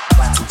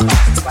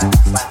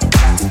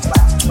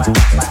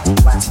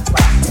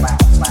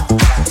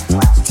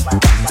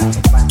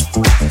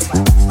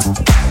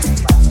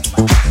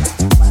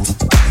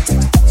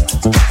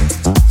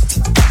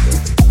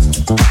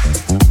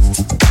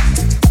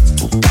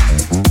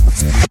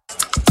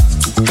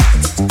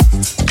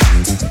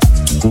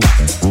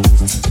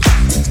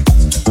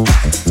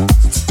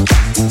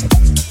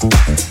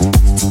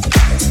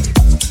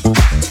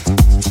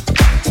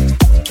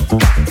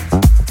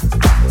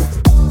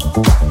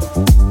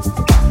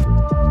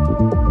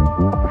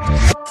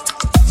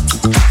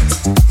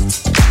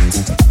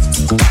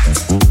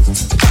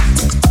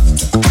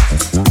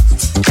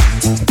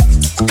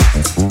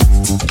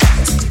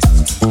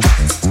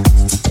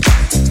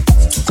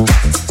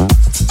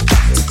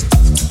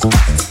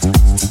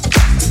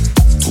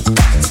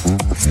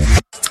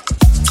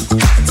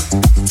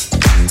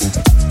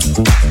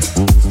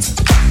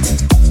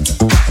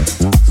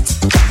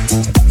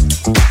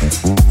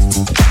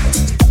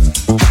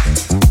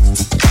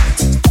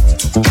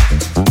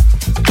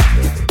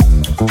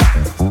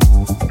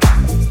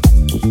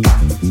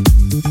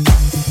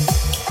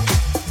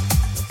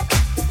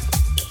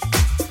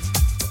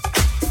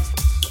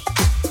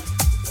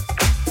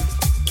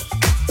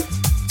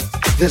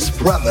 This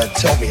brother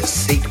told me a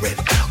secret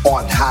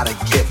on how to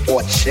get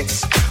more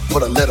chicks.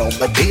 Put a little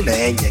Medina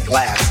in your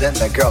glass and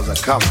the girls will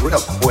come real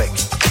quick.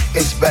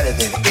 It's better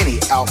than any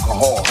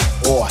alcohol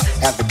or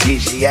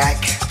aphrodisiac.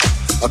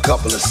 A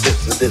couple of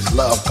sips of this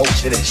love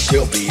potion and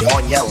she'll be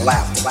on your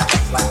lap.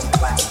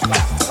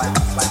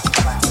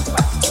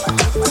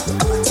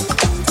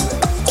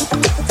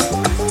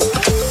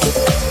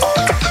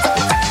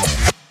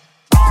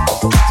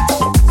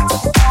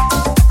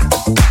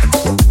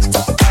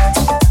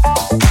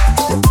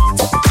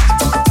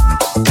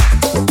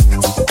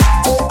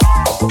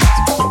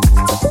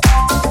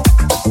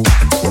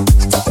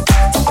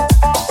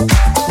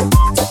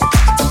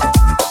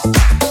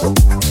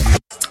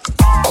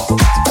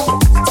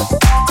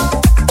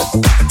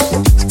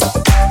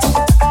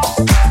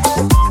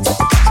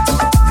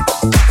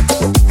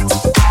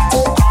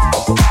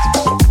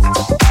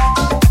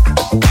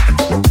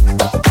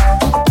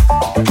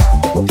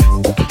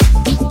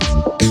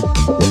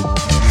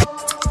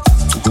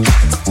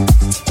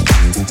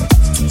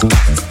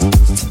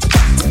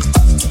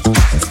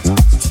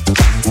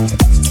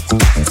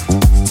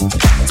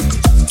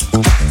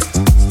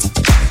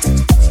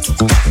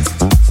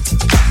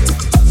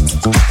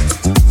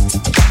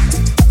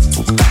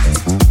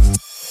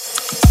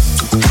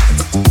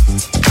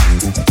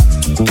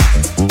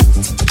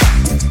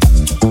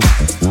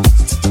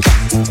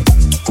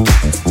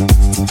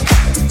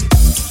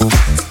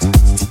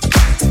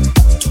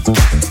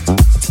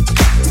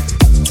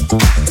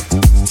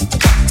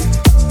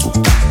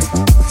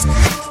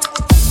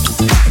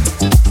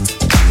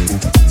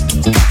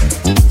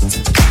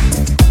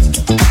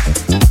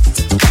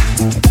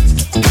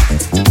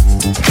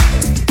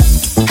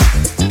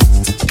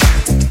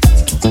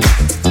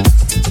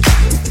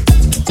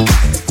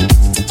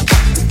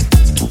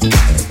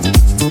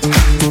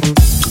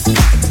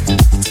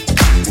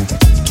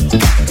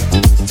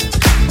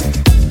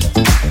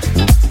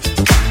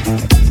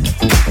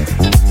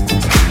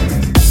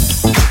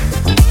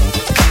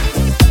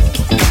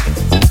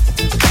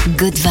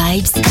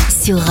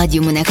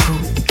 Radio Monaco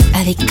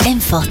avec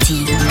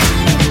M4T.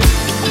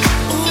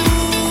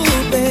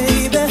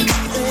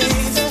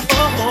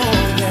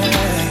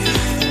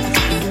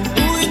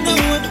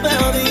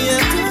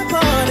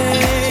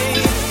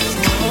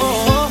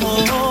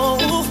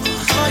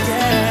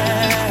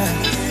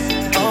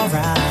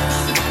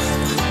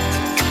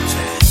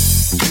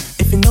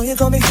 You're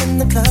gonna be in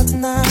the club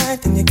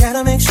tonight, then you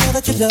gotta make sure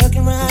that you're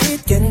looking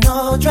right. Getting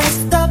all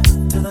dressed up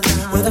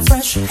with a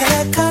fresh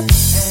haircut.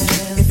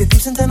 If you're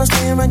decent, then I'll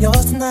stay around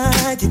yours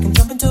tonight. You can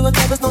jump into a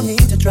cab, there's no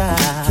need to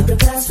drive. Keep your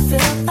glass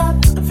filled up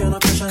and feel no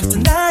pressure, 'cause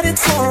tonight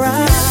it's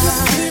alright.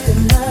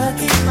 Feeling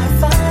lucky, might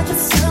find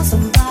yourself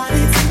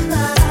somebody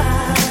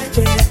tonight.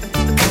 Yeah,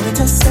 gonna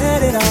just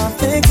set it off,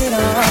 pick it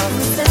up.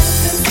 Step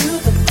into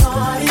the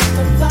party,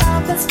 the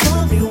vibe that's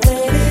gonna be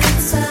waiting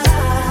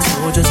inside.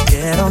 So just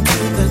get on to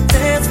the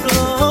dance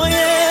floor, yeah.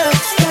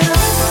 Get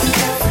up,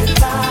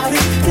 everybody,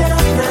 get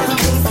up now,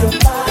 move your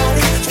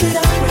body. Straight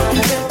up, we're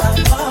having a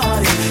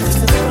party. Just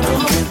a little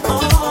going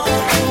on.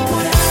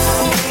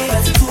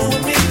 That's cool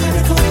with me,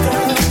 very cool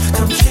girl.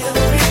 Come chill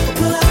with me,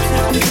 pull up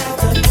now, we have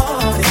the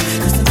party.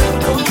 Just a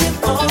little going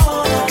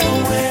on.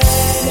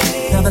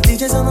 Now the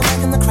DJ's on the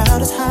mic and the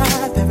crowd is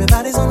hype.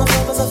 Everybody's on the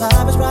floor 'cause the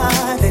vibe is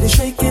right. Ladies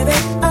shaking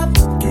it up,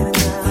 get it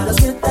down. Fellas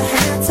with the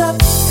hands up.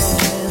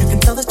 You can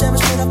tell this jam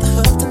is straight up the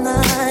hook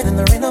tonight, and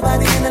there ain't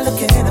nobody in it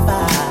looking to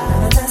buy.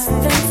 Let's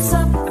dance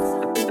up.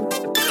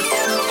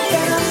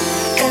 Get up,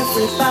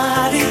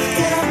 everybody,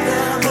 get up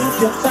now, move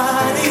your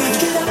body.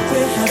 Straight up,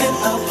 we're having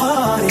a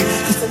party,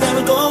 'cause we're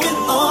never going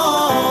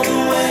all the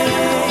way.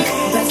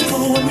 That's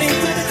cool with me,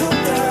 pretty cool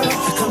girl.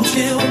 Come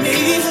chill with me,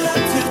 pull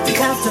up to the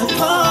after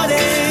party.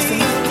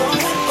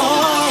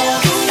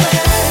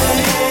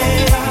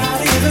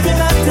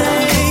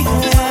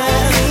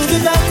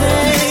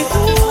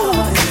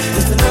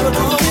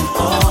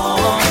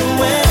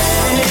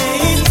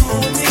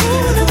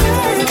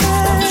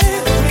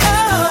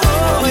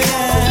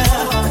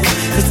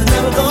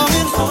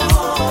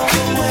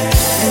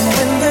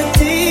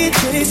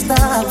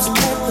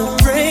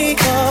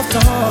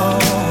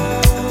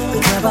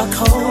 Our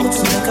coats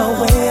and make our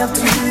way up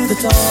to the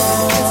door.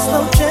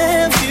 Slow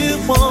jams you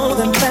want,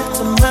 then back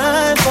to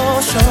mine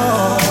for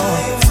sure.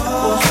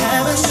 We'll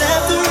have an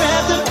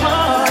after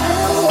party.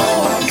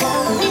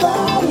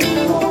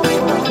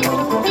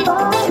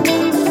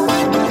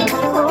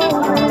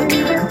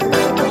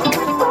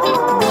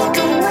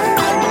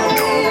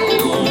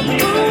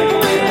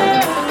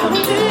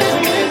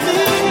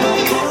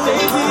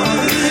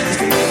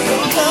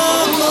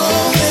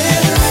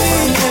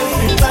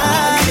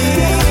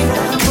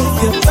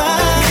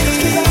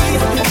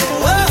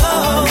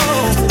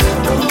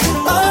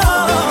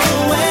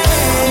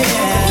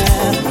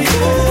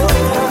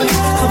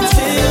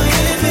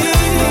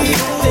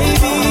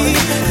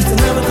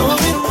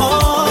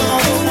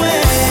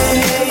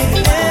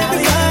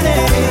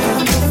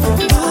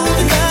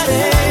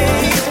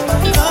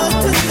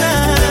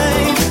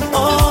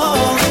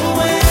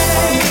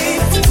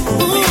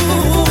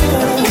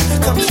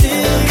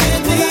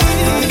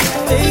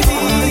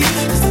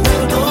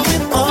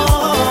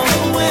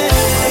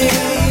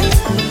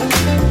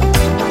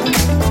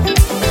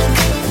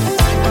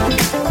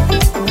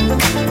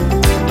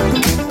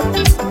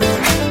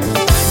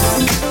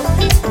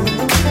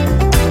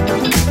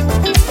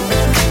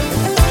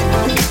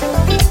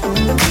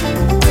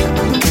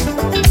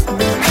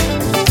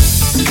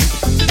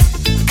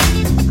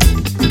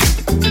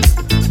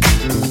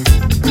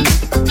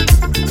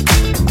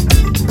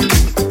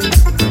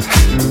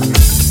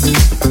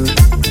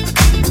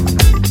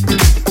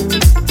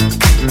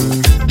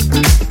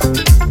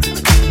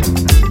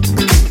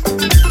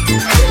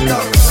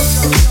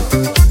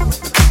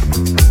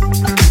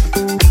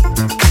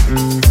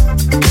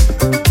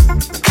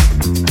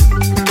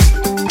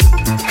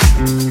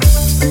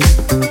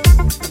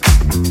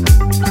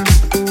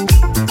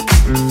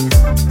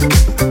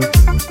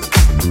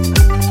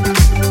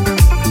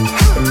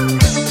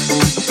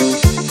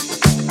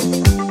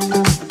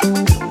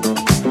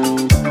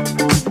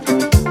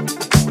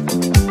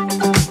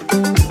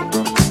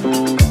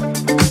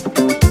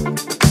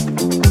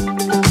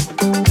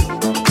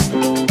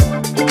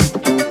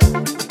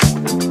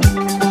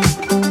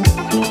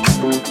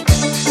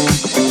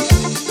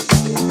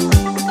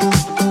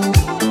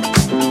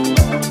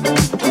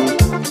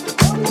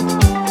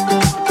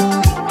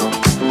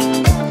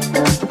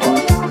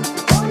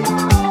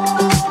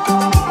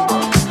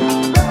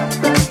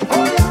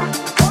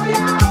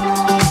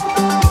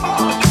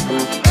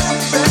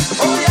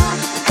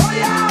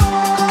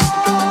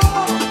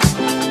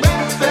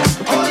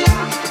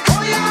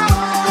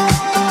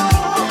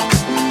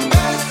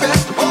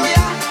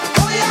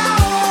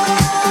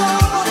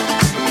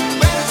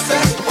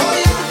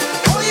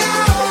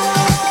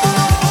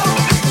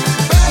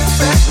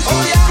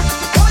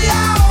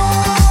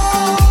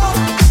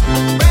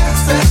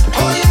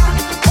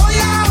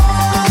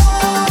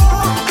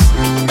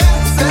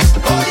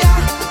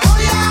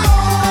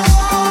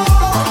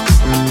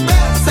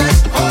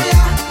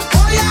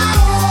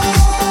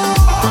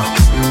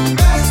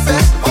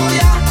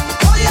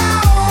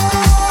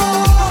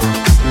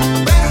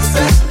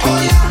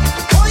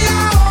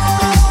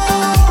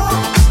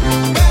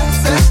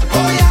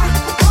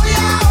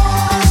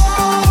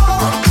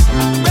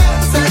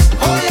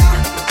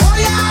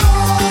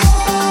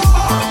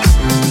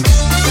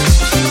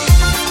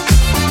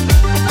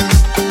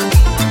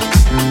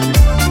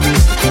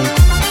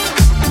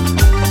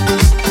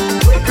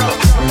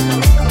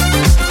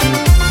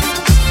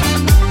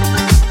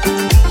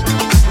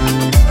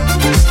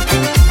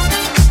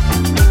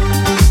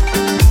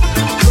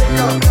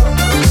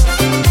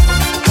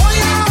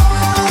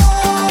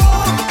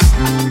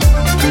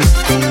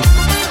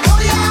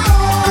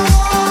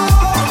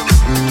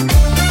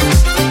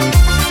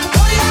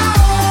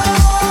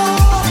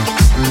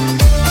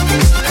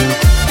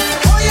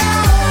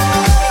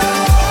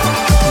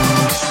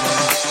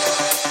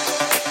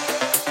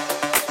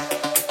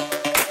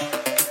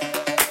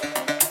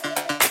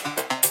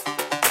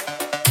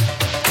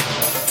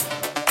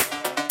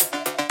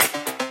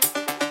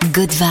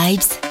 Good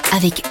Vibes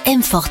avec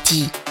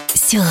M4T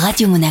sur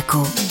Radio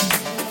Monaco.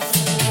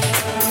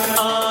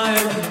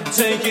 I'm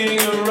taking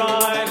a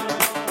ride.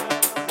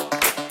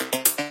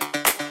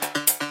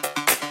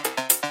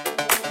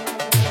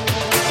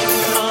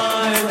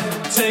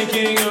 I'm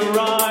taking a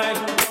ride.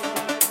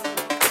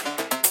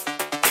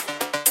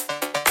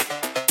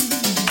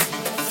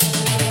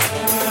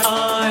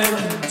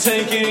 I'm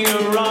taking a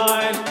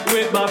ride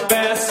with my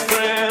best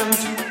friend.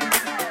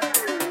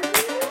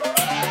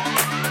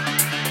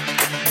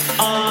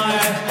 I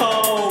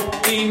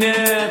hope he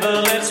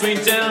never lets me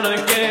down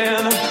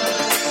again.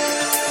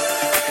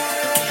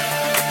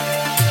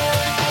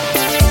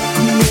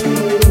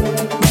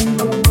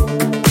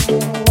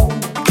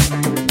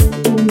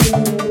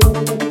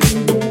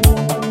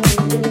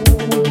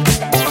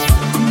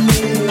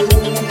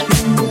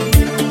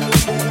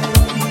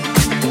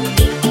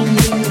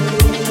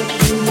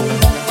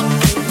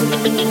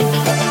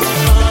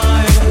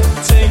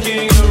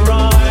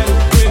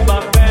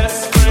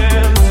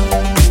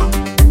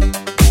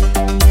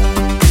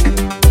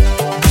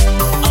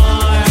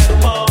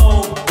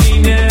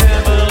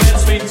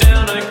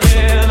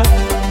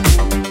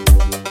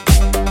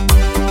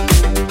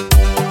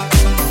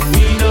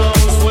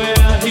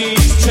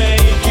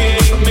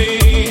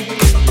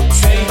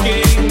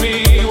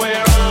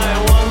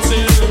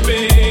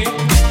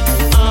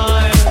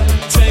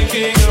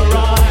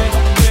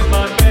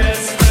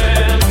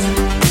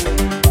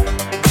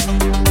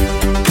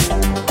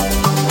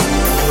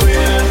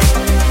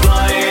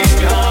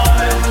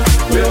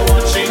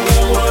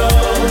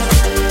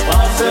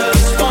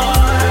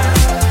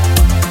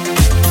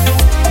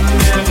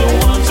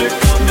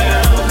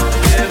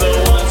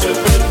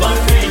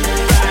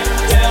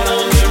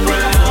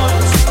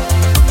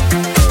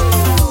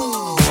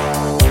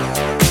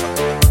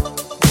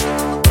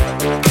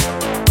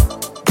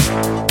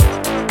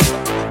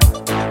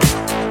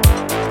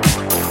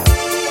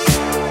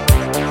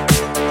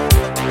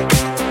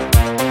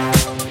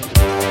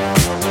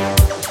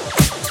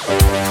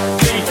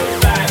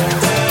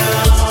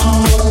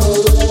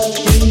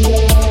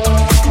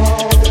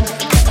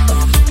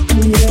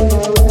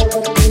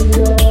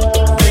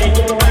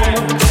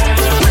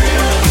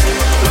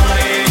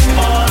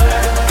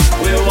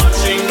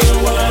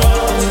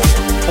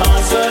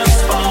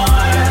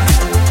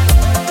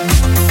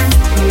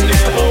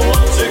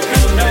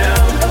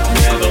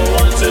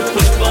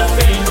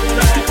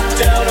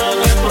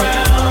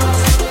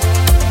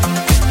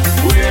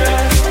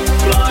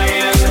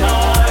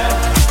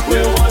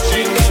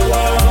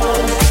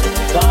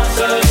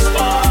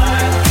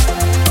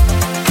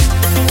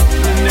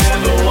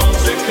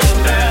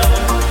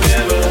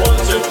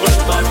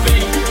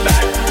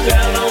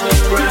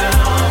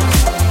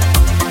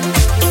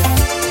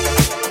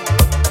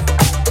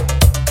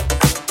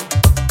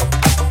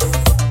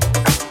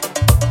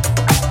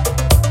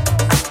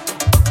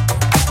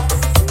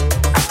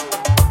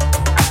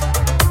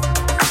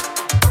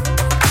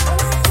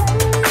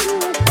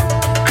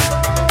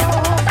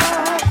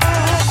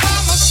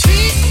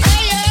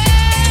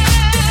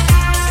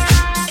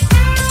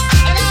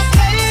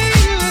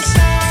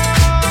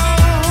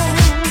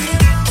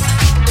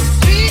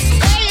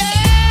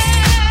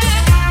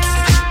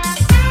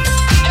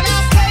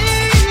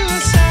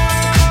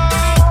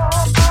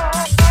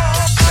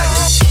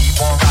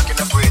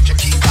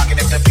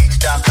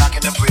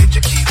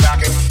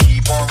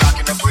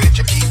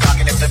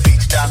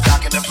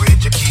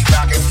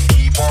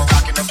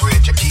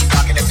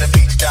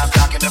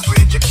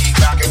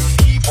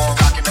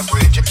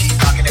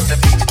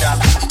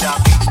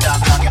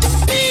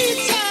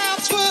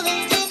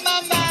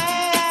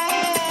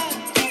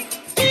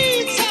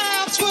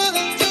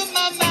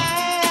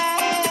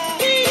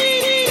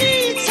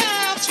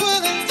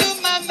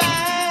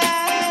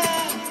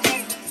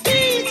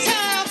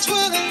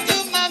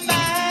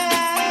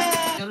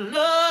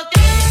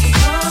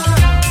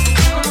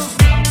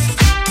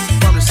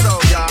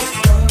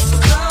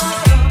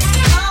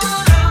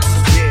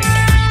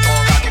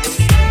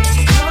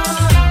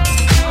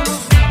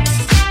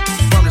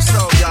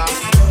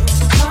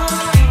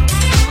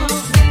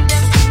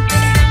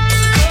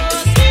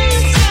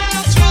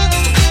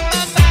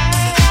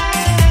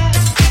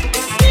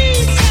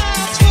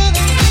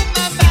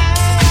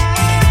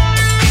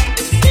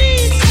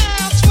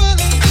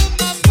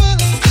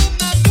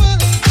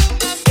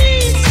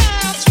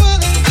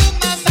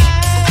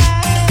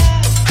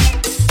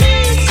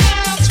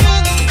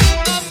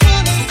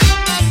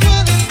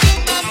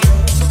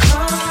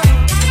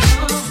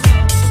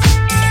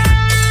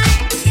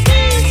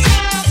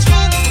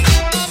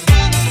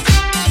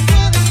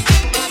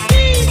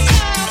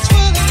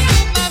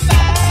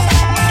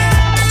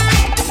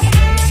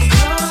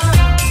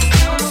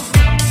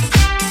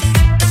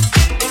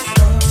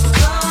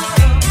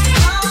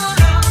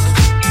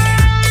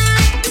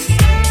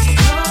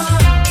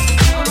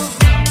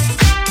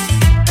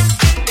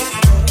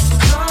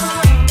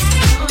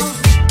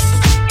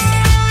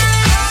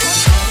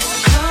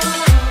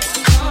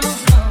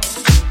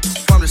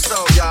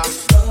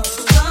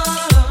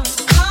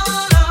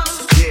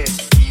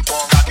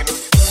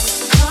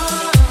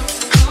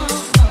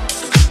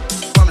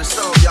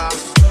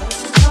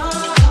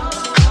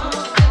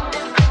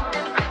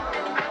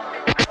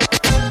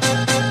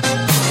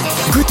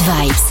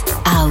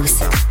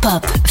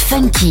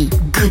 funky,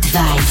 good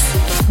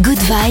vibes. Good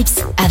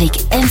vibes avec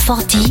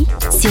M4T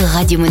sur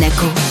Radio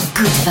Monaco.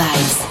 Good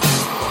vibes.